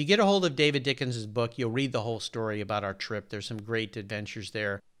if you get a hold of David Dickens' book, you'll read the whole story about our trip. There's some great adventures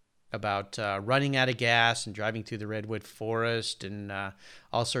there about running out of gas and driving through the Redwood Forest and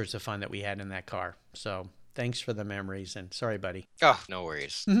all sorts of fun that we had in that car. So thanks for the memories, and sorry, buddy. Oh, no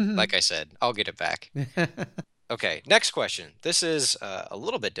worries. Like I said, I'll get it back. Okay, next question. This is a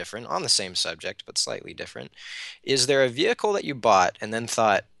little bit different, on the same subject, but slightly different. Is there a vehicle that you bought and then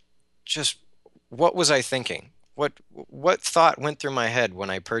thought, just what was I thinking? What thought went through my head when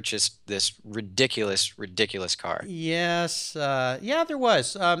I purchased this ridiculous car? Yes, there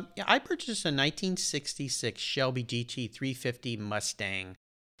was. I purchased a 1966 Shelby GT350 Mustang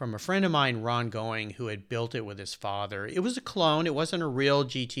from a friend of mine, Ron Going, who had built it with his father. It was a clone. It wasn't a real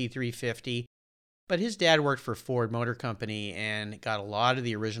GT350. But his dad worked for Ford Motor Company and got a lot of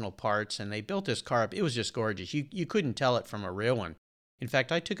the original parts, and they built this car up. It was just gorgeous. You couldn't tell it from a real one. In fact,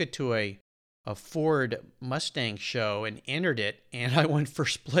 I took it to a Ford Mustang show and entered it, and I won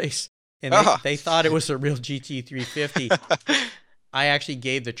first place. And they thought it was a real GT350. I actually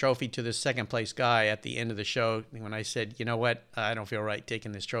gave the trophy to the second place guy at the end of the show when I said, you know what, I don't feel right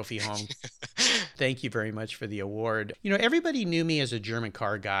taking this trophy home. Thank you very much for the award. Everybody knew me as a German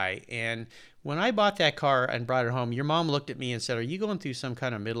car guy. And when I bought that car and brought it home, your mom looked at me and said, are you going through some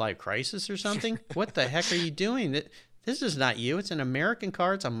kind of midlife crisis or something? What the heck are you doing? This is not you. It's an American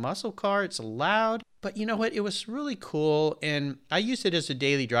car. It's a muscle car. It's loud. But you know what? It was really cool. And I used it as a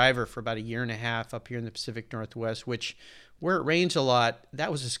daily driver for about a year and a half up here in the Pacific Northwest, which where it rains a lot,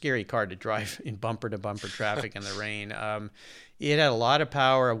 that was a scary car to drive in bumper-to-bumper traffic in the rain. It had a lot of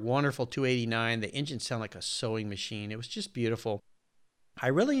power, a wonderful 289. The engine sounded like a sewing machine. It was just beautiful. I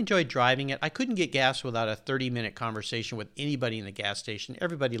really enjoyed driving it. I couldn't get gas without a 30-minute conversation with anybody in the gas station.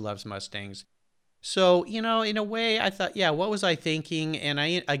 Everybody loves Mustangs. So, in a way, I thought, what was I thinking? And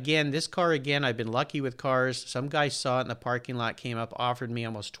this car, I've been lucky with cars. Some guy saw it in the parking lot, came up, offered me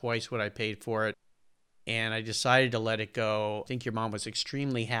almost twice what I paid for it. And I decided to let it go. I think your mom was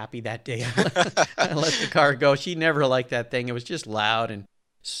extremely happy that day. I let the car go. She never liked that thing. It was just loud. And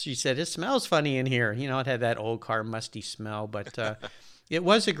she said, it smells funny in here. It had that old car musty smell. But it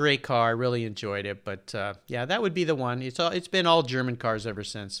was a great car. I really enjoyed it. But that would be the one. It's been all German cars ever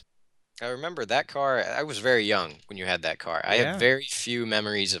since. I remember that car. I was very young when you had that car. I have very few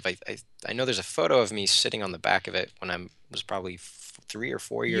memories of. I know there's a photo of me sitting on the back of it when I was probably 3 or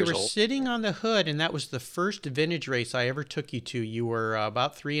 4 years old. You were sitting on the hood, and that was the first vintage race I ever took you to. You were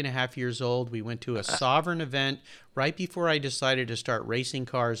about 3.5 years old. We went to a Sovereign event right before I decided to start racing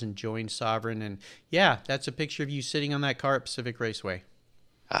cars and joined Sovereign. And that's a picture of you sitting on that car at Pacific Raceway.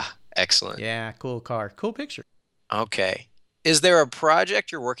 Excellent. Yeah, cool car. Cool picture. Okay. Is there a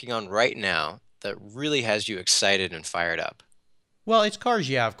project you're working on right now that really has you excited and fired up? Well, it's cars,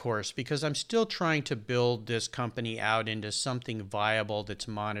 of course, because I'm still trying to build this company out into something viable that's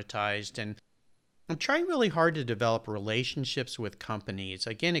monetized. And I'm trying really hard to develop relationships with companies.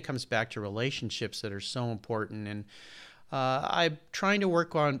 Again, it comes back to relationships that are so important. And I'm trying to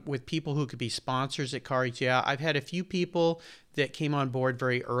work with people who could be sponsors at Cars Yeah. I've had a few people that came on board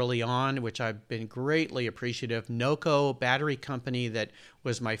very early on, which I've been greatly appreciative. NOCO Battery Company, that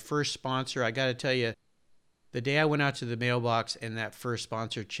was my first sponsor. I got to tell you, the day I went out to the mailbox and that first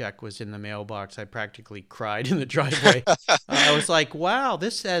sponsor check was in the mailbox, I practically cried in the driveway. I was like, wow,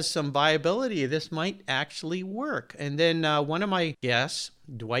 this has some viability. This might actually work. And then one of my guests,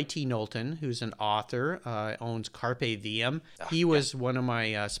 Dwight T. Knowlton, who's an author, owns Carpe Diem. He was one of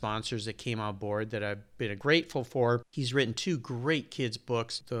my sponsors that came on board that I've been grateful for. He's written 2 great kids'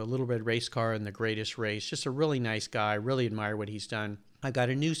 books, The Little Red Race Car and The Greatest Race. Just a really nice guy. Really admire what he's done. I got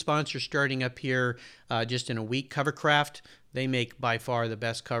a new sponsor starting up here just in a week, Covercraft. They make by far the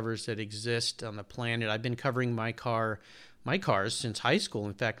best covers that exist on the planet. I've been covering my cars since high school.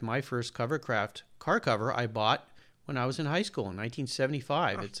 In fact, my first Covercraft car cover I bought when I was in high school in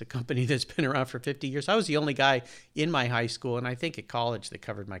 1975. It's a company that's been around for 50 years. I was the only guy in my high school, and I think at college, that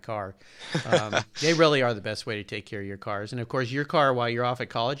covered my car. They really are the best way to take care of your cars. And of course, your car, while you're off at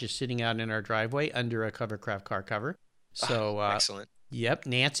college, is sitting out in our driveway under a Covercraft car cover. So excellent. Yep,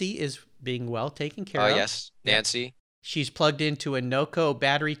 Nancy is being well taken care of. Oh, yes, Nancy. Yep. She's plugged into a NOCO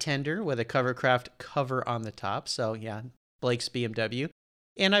battery tender with a Covercraft cover on the top. So, yeah, Blake's BMW.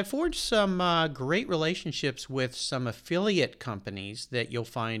 And I forged some great relationships with some affiliate companies that you'll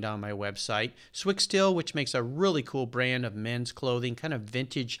find on my website. Swickstill, which makes a really cool brand of men's clothing, kind of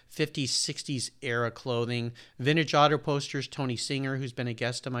vintage 50s, 60s era clothing. Vintage Auto Posters, Tony Singer, who's been a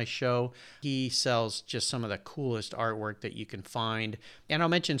guest on my show. He sells just some of the coolest artwork that you can find. And I'll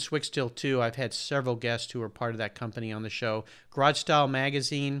mention Swickstill too. I've had several guests who are part of that company on the show. Garage Style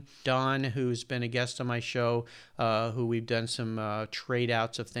Magazine, Don, who's been a guest on my show, who we've done some trade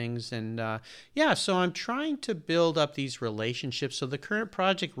outs of things. And so I'm trying to build up these relationships. So the current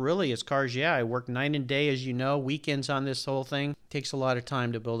project really is Cars Yeah. I work night and day, as you know, weekends on this whole thing. Takes a lot of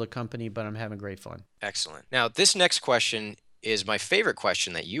time to build a company, but I'm having great fun. Excellent. Now, this next question is my favorite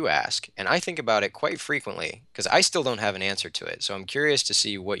question that you ask, and I think about it quite frequently because I still don't have an answer to it. So I'm curious to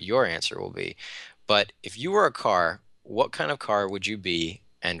see what your answer will be. But if you were a car, what kind of car would you be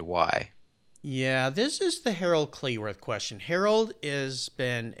and why? Yeah, this is the Harold Cleworth question. Harold has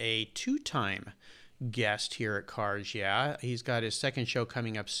been a 2-time guest here at Cars Yeah. He's got his second show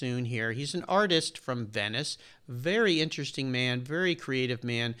coming up soon here. He's an artist from Venice. Very interesting man, very creative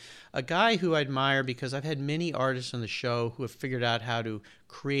man. A guy who I admire because I've had many artists on the show who have figured out how to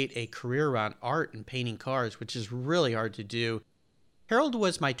create a career around art and painting cars, which is really hard to do. Harold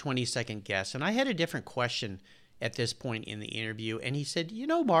was my 22nd guest, and I had a different question at this point in the interview, and he said, you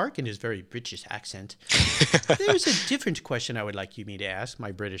know, Mark, in his very British accent, there's a different question I would like me to ask.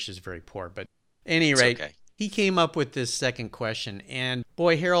 My British is very poor, but at any rate, okay. He came up with this second question. And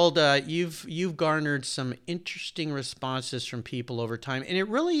boy, Harold, you've garnered some interesting responses from people over time. And it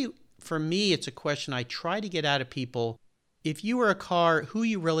really, for me, it's a question I try to get out of people. If you were a car, who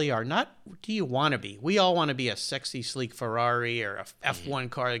you really are, not do you want to be. We all want to be a sexy, sleek Ferrari or a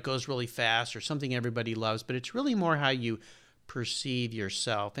F1 car that goes really fast or something everybody loves, but it's really more how you perceive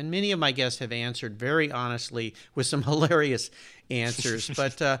yourself. And many of my guests have answered very honestly with some hilarious answers,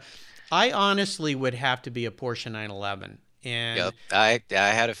 but I honestly would have to be a Porsche 911. And yep, I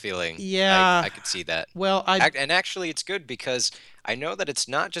had a feeling. Yeah, I could see that. Well, and actually it's good because I know that it's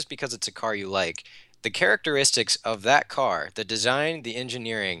not just because it's a car you like. The characteristics of that car, the design, the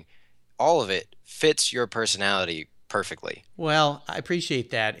engineering, all of it fits your personality perfectly. Well, I appreciate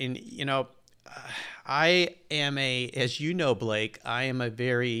that. And, you know, I am as you know, Blake, I am a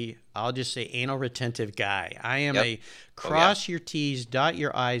very, I'll just say anal retentive guy. I am a cross your T's, dot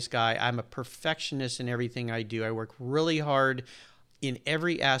your I's guy. I'm a perfectionist in everything I do. I work really hard in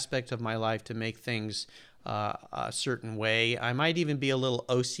every aspect of my life to make things a certain way. I might even be a little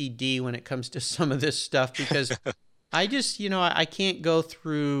OCD when it comes to some of this stuff because I just, you know, I can't go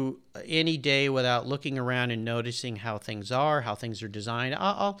through any day without looking around and noticing how things are, how things are designed.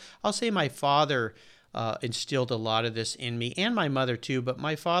 I'll say my father instilled a lot of this in me, and my mother too. But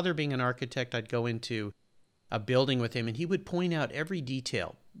my father, being an architect, I'd go into a building with him and he would point out every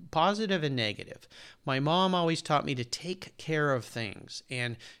detail, positive and negative. My mom always taught me to take care of things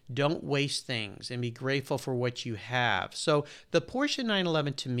and don't waste things and be grateful for what you have. So the Porsche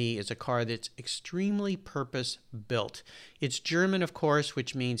 911 to me is a car that's extremely purpose-built. It's German, of course,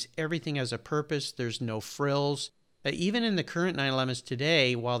 which means everything has a purpose. There's no frills. Even in the current 911s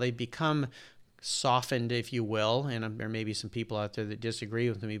today, while they've become softened, if you will, and there may be some people out there that disagree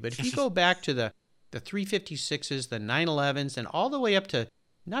with me, but if you go back to the 356s, the 911s, and all the way up to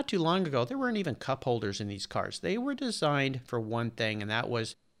not too long ago, there weren't even cup holders in these cars. They were designed for one thing, and that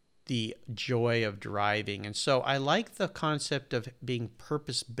was the joy of driving. And so I like the concept of being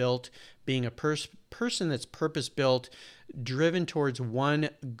purpose-built, being a person that's purpose-built, driven towards one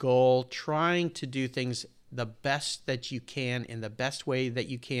goal, trying to do things the best that you can in the best way that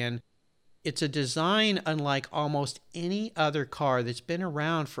you can. It's a design unlike almost any other car that's been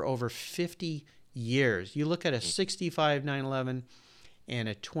around for over 50 years. You look at a 65 911 and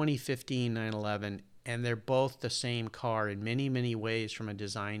a 2015 911, and they're both the same car in many, many ways from a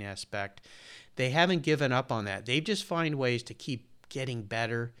design aspect. They haven't given up on that. They just find ways to keep getting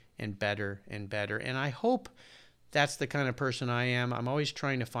better and better and better. And I hope that's the kind of person I am. I'm always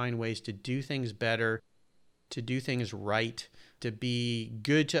trying to find ways to do things better, to do things right, to be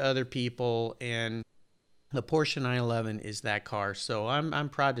good to other people. And the Porsche 911 is that car. So I'm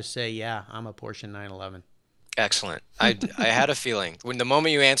proud to say, yeah, I'm a Porsche 911. Excellent. I had a feeling. When the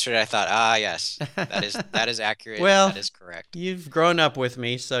moment you answered it, I thought, yes, that is accurate. Well, that is correct. You've grown up with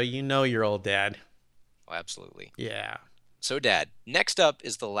me, so you know your old dad. Oh, absolutely. Yeah. So, Dad, next up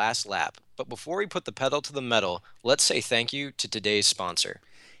is the last lap. But before we put the pedal to the metal, let's say thank you to today's sponsor.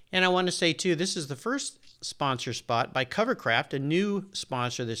 And I want to say, too, this is the first sponsor spot by Covercraft, a new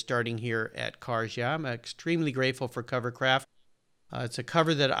sponsor that's starting here at Cars Yeah. I'm extremely grateful for Covercraft. It's a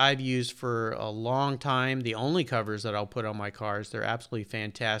cover that I've used for a long time. The only covers that I'll put on my cars. They're absolutely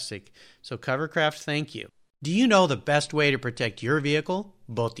fantastic. So Covercraft, thank you. Do you know the best way to protect your vehicle,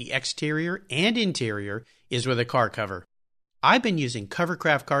 both the exterior and interior, is with a car cover? I've been using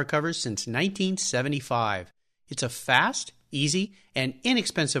Covercraft car covers since 1975. It's a fast, easy, and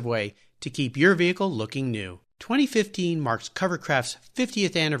inexpensive way to keep your vehicle looking new. 2015 marks Covercraft's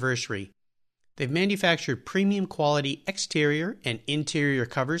 50th anniversary. They've manufactured premium quality exterior and interior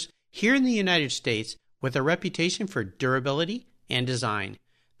covers here in the United States with a reputation for durability and design.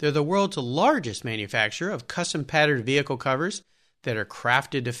 They're the world's largest manufacturer of custom patterned vehicle covers that are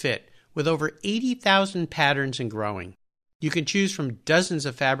crafted to fit, with over 80,000 patterns and growing. You can choose from dozens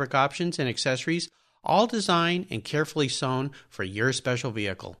of fabric options and accessories, all designed and carefully sewn for your special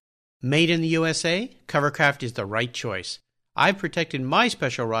vehicle. Made in the USA, Covercraft is the right choice. I've protected my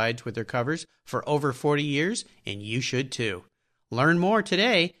special rides with their covers for over 40 years, and you should too. Learn more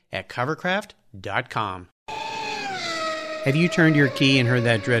today at covercraft.com. Have you turned your key and heard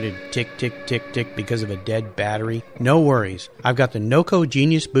that dreaded tick, tick, tick, tick because of a dead battery? No worries. I've got the NOCO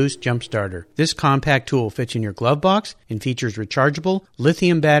Genius Boost Jump Starter. This compact tool fits in your glove box and features rechargeable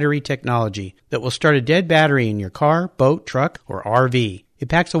lithium battery technology that will start a dead battery in your car, boat, truck, or RV. It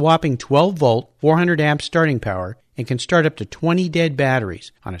packs a whopping 12-volt, 400-amp starting power and can start up to 20 dead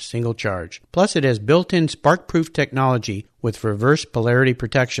batteries on a single charge. Plus, it has built-in spark-proof technology with reverse polarity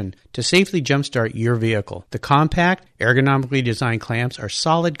protection to safely jumpstart your vehicle. The compact, ergonomically designed clamps are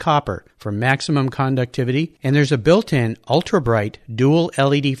solid copper for maximum conductivity, and there's a built-in ultra-bright dual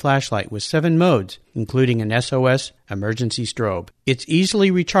LED flashlight with 7 modes, including an SOS emergency strobe. It's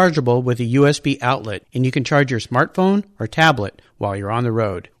easily rechargeable with a USB outlet, and you can charge your smartphone or tablet while you're on the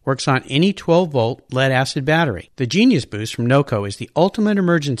road. Works on any 12-volt lead-acid battery. The Genius Boost from NOCO is the ultimate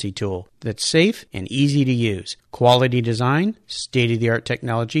emergency tool that's safe and easy to use. Quality design, state-of-the-art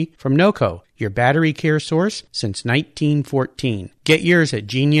technology from NOCO, your battery care source since 1914. Get yours at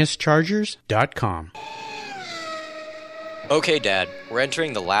geniuschargers.com. Okay, Dad, we're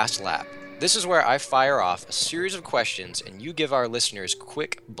entering the last lap. This is where I fire off a series of questions and you give our listeners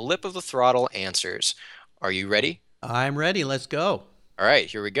quick blip of the throttle answers. Are you ready? I'm ready. Let's go. All right,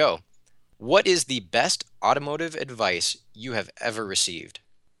 here we go. What is the best automotive advice you have ever received?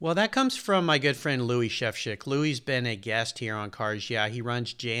 Well, that comes from my good friend Louis Shefchik. Louis's been a guest here on Cars Yeah. He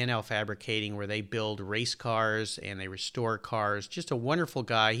runs J&L Fabricating, where they build race cars and they restore cars. Just a wonderful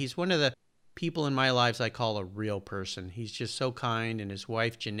guy. He's one of the people in my lives I call a real person. He's just so kind, and his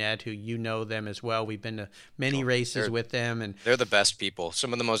wife Jeanette, who you know them as well. We've been to many races with them, and they're the best people.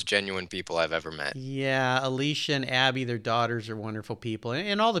 Some of the most genuine people I've ever met. Yeah, Alicia and Abby, their daughters, are wonderful people,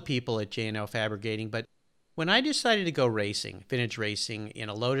 and all the people at J&L Fabricating. But when I decided to go racing, vintage racing, in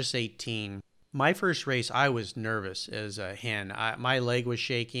a Lotus 18, my first race, I was nervous as a hen. My leg was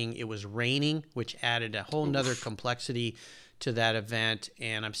shaking. It was raining, which added a whole nother complexity to that event.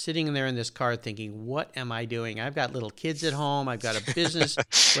 And I'm sitting there in this car thinking, what am I doing? I've got little kids at home. I've got a business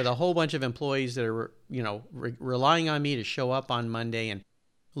with a whole bunch of employees that are, relying on me to show up on Monday. And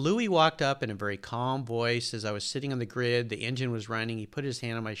Louis walked up in a very calm voice as I was sitting on the grid. The engine was running. He put his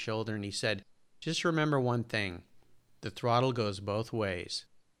hand on my shoulder and he said, just remember one thing, the throttle goes both ways.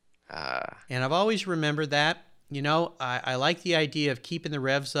 And I've always remembered that. I like the idea of keeping the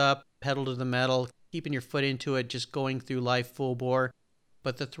revs up, pedal to the metal, keeping your foot into it, just going through life full bore.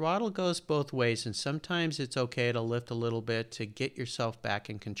 but the throttle goes both ways, and sometimes it's okay to lift a little bit to get yourself back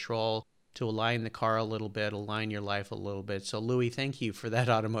in control, to align the car a little bit, align your life a little bit. So, Louis, thank you for that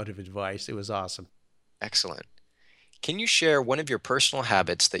automotive advice. It was awesome. Excellent. Can you share one of your personal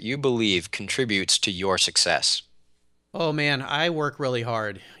habits that you believe contributes to your success? Oh man, I work really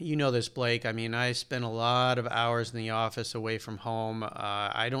hard. You know this, Blake. I mean, I spend a lot of hours in the office away from home.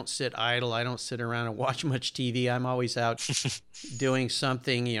 I don't sit idle. I don't sit around and watch much TV. I'm always out doing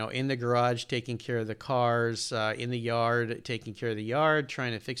something, in the garage, taking care of the cars, in the yard, taking care of the yard,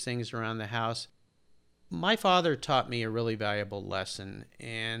 trying to fix things around the house. My father taught me a really valuable lesson,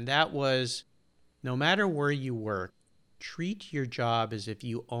 and that was no matter where you work, treat your job as if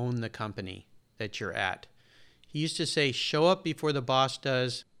you own the company that you're at. He used to say, show up before the boss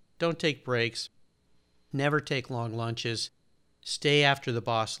does, don't take breaks, never take long lunches, stay after the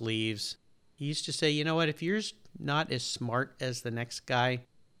boss leaves. He used to say, you know what, if you're not as smart as the next guy,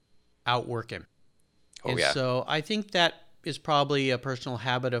 outwork him. So I think that is probably a personal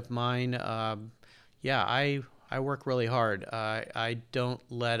habit of mine. I work really hard. I don't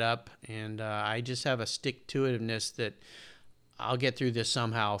let up, and I just have a stick-to-itiveness that I'll get through this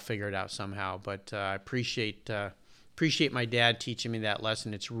somehow, I'll figure it out somehow. But I appreciate my dad teaching me that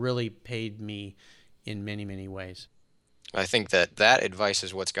lesson. It's really paid me in many, many ways. I think that advice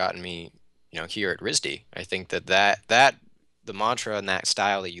is what's gotten me, here at RISD. I think that the mantra and that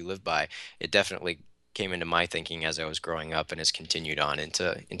style that you live by, it definitely came into my thinking as I was growing up and has continued on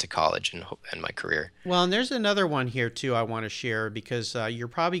into college and my career. Well, and there's another one here too I want to share because you're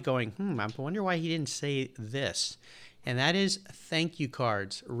probably going, I wonder why he didn't say this. And that is thank you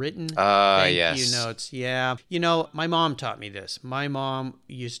cards, written thank you notes. Yeah. My mom taught me this. My mom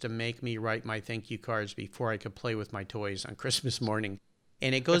used to make me write my thank you cards before I could play with my toys on Christmas morning.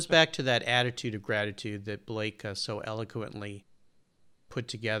 And it goes back to that attitude of gratitude that Blake so eloquently put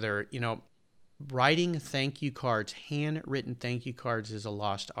together. Writing thank you cards, handwritten thank you cards is a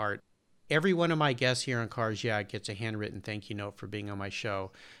lost art. Every one of my guests here on Cars Yeah gets a handwritten thank you note for being on my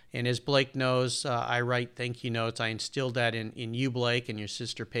show. And as Blake knows, I write thank you notes. I instilled that in you, Blake, and your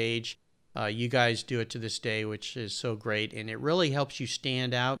sister, Paige. You guys do it to this day, which is so great. And it really helps you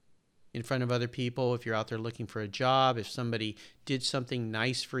stand out in front of other people if you're out there looking for a job, if somebody did something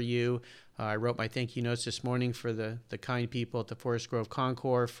nice for you. I wrote my thank you notes this morning for the kind people at the Forest Grove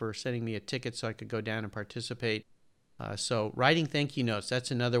Concours for sending me a ticket so I could go down and participate. So writing thank you notes, that's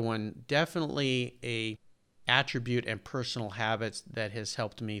another one. Definitely a attribute and personal habits that has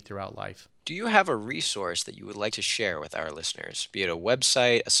helped me throughout life. Do you have a resource that you would like to share with our listeners, be it a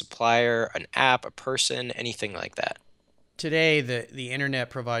website, a supplier, an app, a person, anything like that? Today, the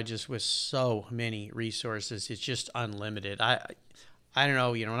internet provides us with so many resources. It's just unlimited. I don't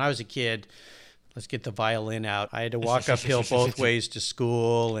know, when I was a kid, let's get the violin out. I had to walk uphill both ways to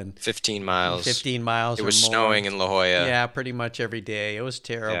school and 15 miles. 15 miles. It was snowing in La Jolla. Yeah, pretty much every day. It was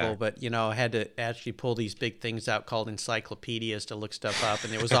terrible, Yeah. but I had to actually pull these big things out called encyclopedias to look stuff up,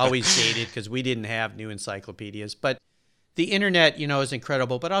 and it was always dated because we didn't have new encyclopedias. But the internet, is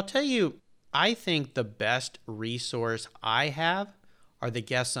incredible. But I'll tell you, I think the best resource I have are the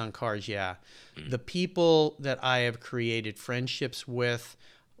guests on Cars Yeah. The people that I have created friendships with.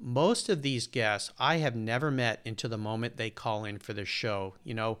 Most of these guests I have never met until the moment they call in for the show.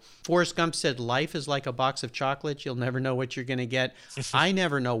 Forrest Gump said, life is like a box of chocolates. You'll never know what you're going to get. I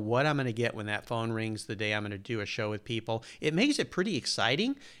never know what I'm going to get when that phone rings the day I'm going to do a show with people. It makes it pretty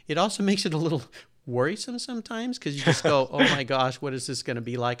exciting. It also makes it a little worrisome sometimes because you just go, oh my gosh, what is this going to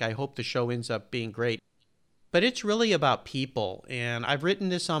be like? I hope the show ends up being great. But it's really about people, and I've written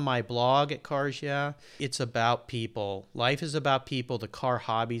this on my blog at Cars Yeah. It's about people. Life is about people. The car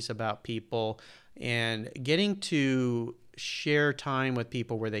hobby's about people, and getting to share time with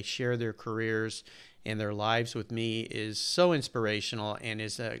people where they share their careers and their lives with me is so inspirational and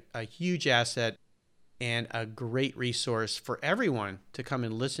is a huge asset and a great resource for everyone to come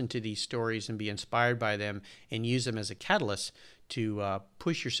and listen to these stories and be inspired by them and use them as a catalyst to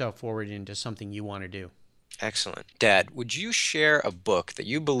push yourself forward into something you want to do. Excellent. Dad, would you share a book that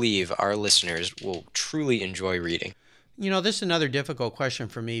you believe our listeners will truly enjoy reading? This is another difficult question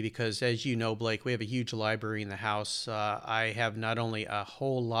for me because, as you know, Blake, we have a huge library in the house. I have not only a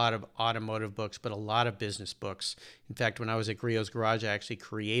whole lot of automotive books, but a lot of business books. In fact, when I was at Griot's Garage, I actually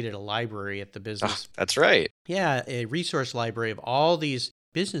created a library at the business. Oh, that's right. Yeah, a resource library of all these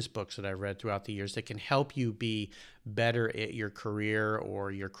business books that I've read throughout the years that can help you be better at your career or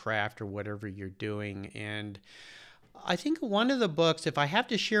your craft or whatever you're doing. And I think one of the books, if I have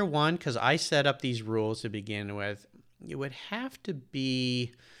to share one, because I set up these rules to begin with, it would have to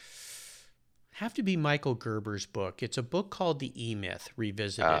be Have to be Michael Gerber's book. It's a book called The E-Myth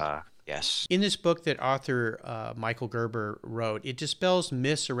Revisited. Yes. In this book that author Michael Gerber wrote, it dispels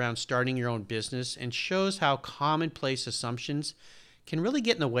myths around starting your own business and shows how commonplace assumptions can really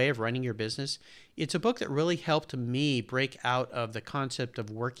get in the way of running your business. It's a book that really helped me break out of the concept of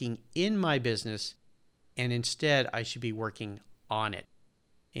working in my business, and instead I should be working on it.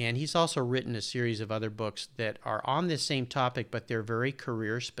 And he's also written a series of other books that are on this same topic, but they're very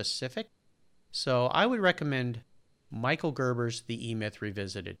career specific. So I would recommend Michael Gerber's The E-Myth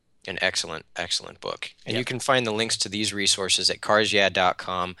Revisited. An excellent, excellent book. And Yep. you can find the links to these resources at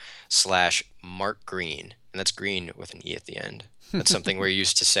carsyeah.com/Mark Green. And that's Green with an E at the end. That's something we're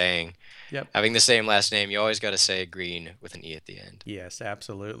used to saying. Yep. Having the same last name, you always got to say Green with an E at the end. Yes,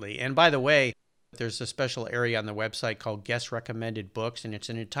 absolutely. And by the way, there's a special area on the website called Guest Recommended Books, and it's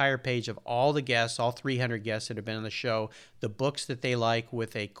an entire page of all the guests, all 300 guests that have been on the show, the books that they like,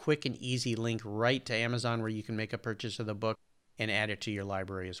 with a quick and easy link right to Amazon where you can make a purchase of the book and add it to your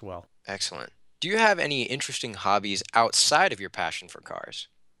library as well. Excellent. Do you have any interesting hobbies outside of your passion for cars?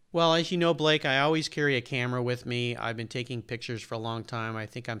 Well, as you know, Blake, I always carry a camera with me. I've been taking pictures for a long time. I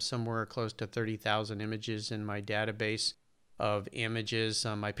think I'm somewhere close to 30,000 images in my database of images.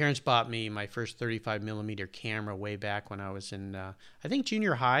 My parents bought me my first 35 millimeter camera way back when I was in, I think,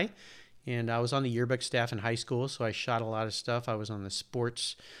 junior high. And I was on the yearbook staff in high school, so I shot a lot of stuff. I was on the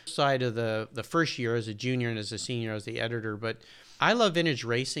sports side of the first year as a junior, and as a senior, I was the editor. But I love vintage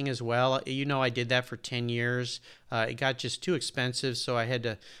racing as well. You know, I did that for 10 years. It got just too expensive, so I had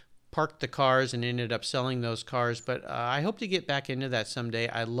to park the cars and ended up selling those cars. But I hope to get back into that someday.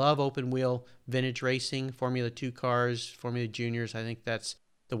 I love open wheel vintage racing, Formula 2 cars, Formula Juniors. I think that's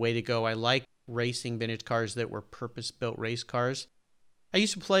the way to go. I like racing vintage cars that were purpose-built race cars. I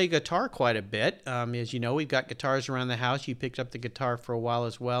used to play guitar quite a bit. As you know, we've got guitars around the house. You picked up the guitar for a while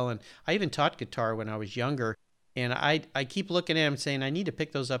as well. And I even taught guitar when I was younger. And I keep looking at them saying I need to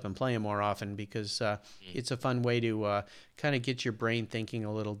pick those up and play them more often because it's a fun way to kind of get your brain thinking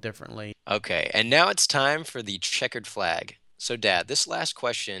a little differently. Okay, and now it's time for the checkered flag. So, Dad, this last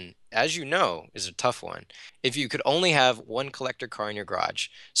question, as you know, is a tough one. If you could only have one collector car in your garage,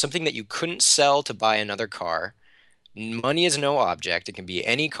 something that you couldn't sell to buy another car, money is no object, it can be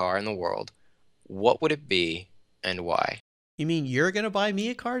any car in the world, what would it be and why? You mean you're going to buy me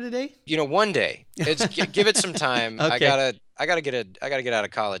a car today? You know, one day. Give it some time. Okay. I gotta get out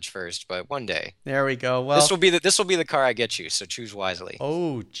of college first, but one day. There we go. Well, This will be the car I get you, so choose wisely.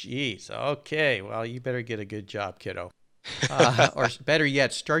 oh, geez. Okay. Well, you better get a good job, kiddo. Or better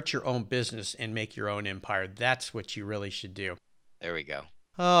yet, start your own business and make your own empire. That's what you really should do. There we go.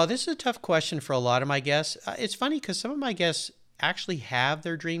 Oh, this is a tough question for a lot of my guests. It's funny because some of my guests actually have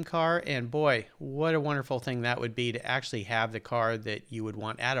their dream car, and boy, what a wonderful thing that would be to actually have the car that you would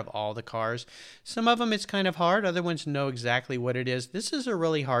want out of all the cars. Some of them it's kind of hard, other ones know exactly what it is. This is a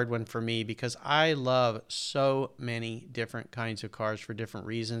really hard one for me because I love so many different kinds of cars for different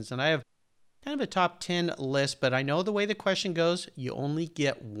reasons, and I have kind of a top 10 list, but I know the way the question goes, you only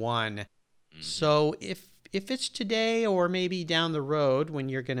get one. So if it's today or maybe down the road when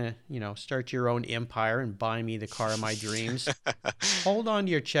you're going to, start your own empire and buy me the car of my dreams, hold on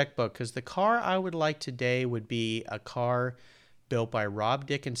to your checkbook because the car I would like today would be a car built by Rob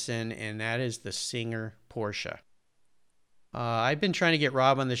Dickinson, and that is the Singer Porsche. I've been trying to get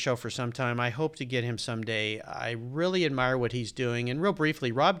Rob on the show for some time. I hope to get him someday. I really admire what he's doing. And real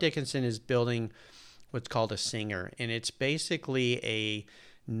briefly, Rob Dickinson is building what's called a Singer, and it's basically a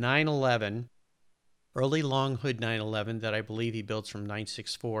 911, early long hood 911 that I believe he builds from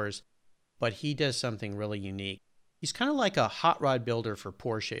 964s, but he does something really unique. He's kind of like a hot rod builder for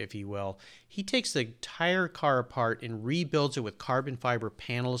Porsche, if you will. He takes the entire car apart and rebuilds it with carbon fiber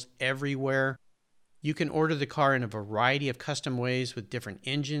panels everywhere. You can order the car in a variety of custom ways with different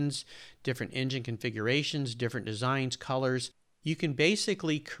engines, different engine configurations, different designs, colors. You can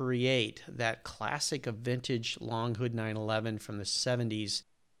basically create that classic of vintage long hood 911 from the 70s.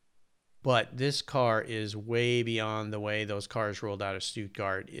 But this car is way beyond the way those cars rolled out of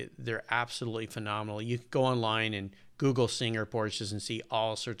Stuttgart. They're absolutely phenomenal. You can go online and Google Singer Porsches and see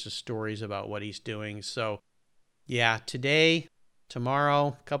all sorts of stories about what he's doing. So, yeah, today,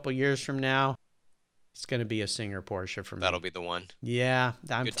 tomorrow, a couple years from now, it's going to be a Singer Porsche for me. That'll be the one. Yeah,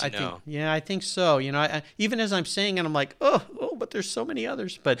 Good to know. I think so. Even as I'm saying it, I'm like, oh, but there's so many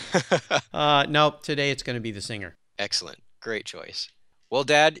others. But no, today it's going to be the Singer. Excellent. Great choice. Well,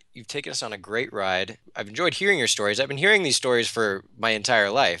 Dad, you've taken us on a great ride. I've enjoyed hearing your stories. I've been hearing these stories for my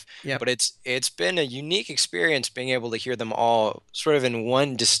entire life, Yep. but it's been a unique experience being able to hear them all sort of in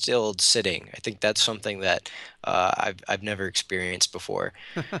one distilled sitting. I think that's something that I've never experienced before.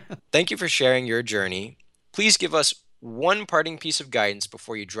 Thank you for sharing your journey. Please give us one parting piece of guidance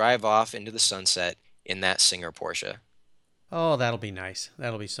before you drive off into the sunset in that Singer Porsche. Oh, that'll be nice.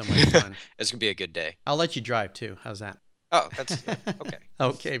 That'll be so much fun. It's gonna be a good day. I'll let you drive too. How's that? Oh, that's yeah, okay.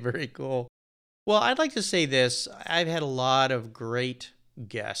 Okay, very cool. Well, I'd like to say this. I've had a lot of great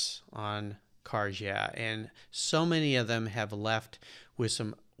guests on Cars Yeah, and so many of them have left with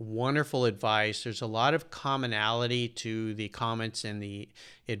some wonderful advice. There's a lot of commonality to the comments and the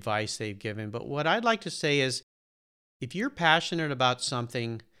advice they've given. But what I'd like to say is if you're passionate about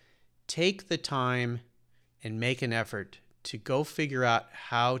something, take the time and make an effort to go figure out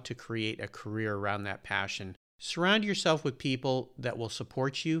how to create a career around that passion. Surround yourself with people that will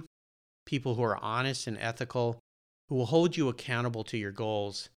support you, people who are honest and ethical, who will hold you accountable to your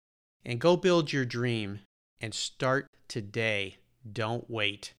goals, and go build your dream and start today. Don't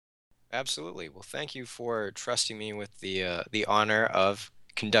wait. Absolutely. Well, thank you for trusting me with the honor of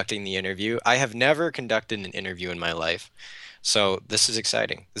conducting the interview. I have never conducted an interview in my life, so this is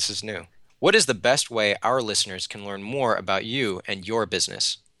exciting. This is new. What is the best way our listeners can learn more about you and your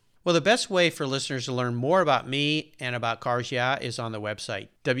business? Well, the best way for listeners to learn more about me and about Cars Yeah is on the website,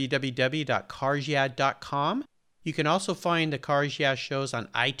 www.carsyeah.com. You can also find the Cars Yeah shows on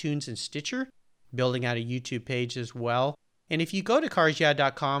iTunes and Stitcher, building out a YouTube page as well. And if you go to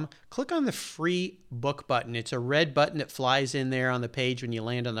carsyeah.com, click on the free book button. It's a red button that flies in there on the page when you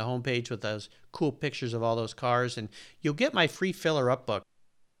land on the homepage with those cool pictures of all those cars, and you'll get my free filler-up book.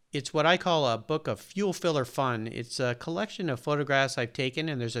 It's what I call a book of fuel filler fun. It's a collection of photographs I've taken,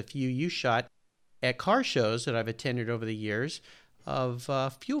 and there's a few you shot at car shows that I've attended over the years of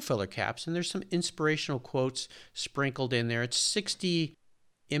fuel filler caps, and there's some inspirational quotes sprinkled in there. It's 60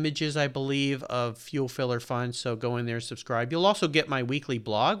 images, I believe, of fuel filler fun, so go in there and subscribe. You'll also get my weekly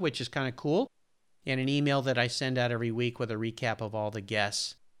blog, which is kind of cool, and an email that I send out every week with a recap of all the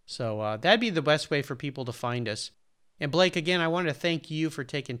guests. So that'd be the best way for people to find us. And Blake, again, I want to thank you for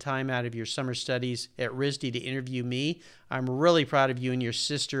taking time out of your summer studies at RISD to interview me. I'm really proud of you and your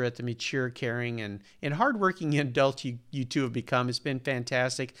sister at the mature, caring, and hardworking adult you two have become. It's been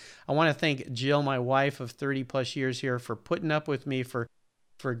fantastic. I want to thank Jill, my wife of 30 plus years here, for putting up with me for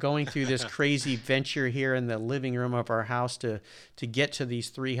going through this crazy venture here in the living room of our house to get to these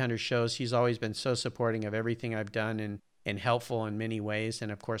 300 shows. She's always been so supporting of everything I've done and helpful in many ways,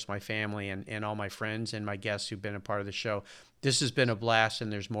 and of course my family and all my friends and my guests who've been a part of the show. This has been a blast,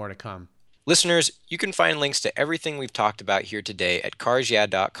 and there's more to come. Listeners, you can find links to everything we've talked about here today at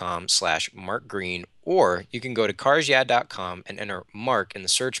carsyeah.com/Mark Green, or you can go to carsyeah.com and enter Mark in the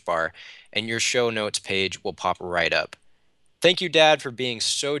search bar, and your show notes page will pop right up. Thank you, Dad, for being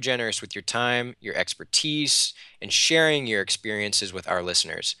so generous with your time, your expertise, and sharing your experiences with our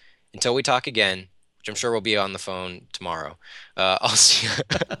listeners. Until we talk again, which I'm sure we'll be on the phone tomorrow. I'll see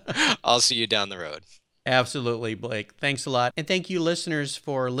you down the road. Absolutely, Blake. Thanks a lot. And thank you, listeners,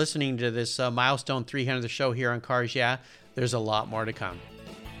 for listening to this Milestone 300 of the show here on Cars Yeah. There's a lot more to come.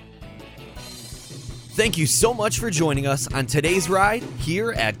 Thank you so much for joining us on today's ride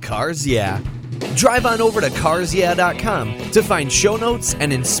here at Cars Yeah. Drive on over to carsyeah.com to find show notes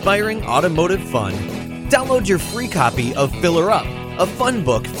and inspiring automotive fun. Download your free copy of Filler Up, a fun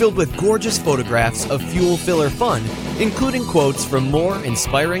book filled with gorgeous photographs of fuel filler fun, including quotes from more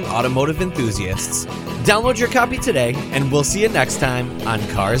inspiring automotive enthusiasts. Download your copy today, and we'll see you next time on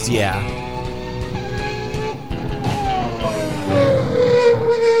Cars Yeah.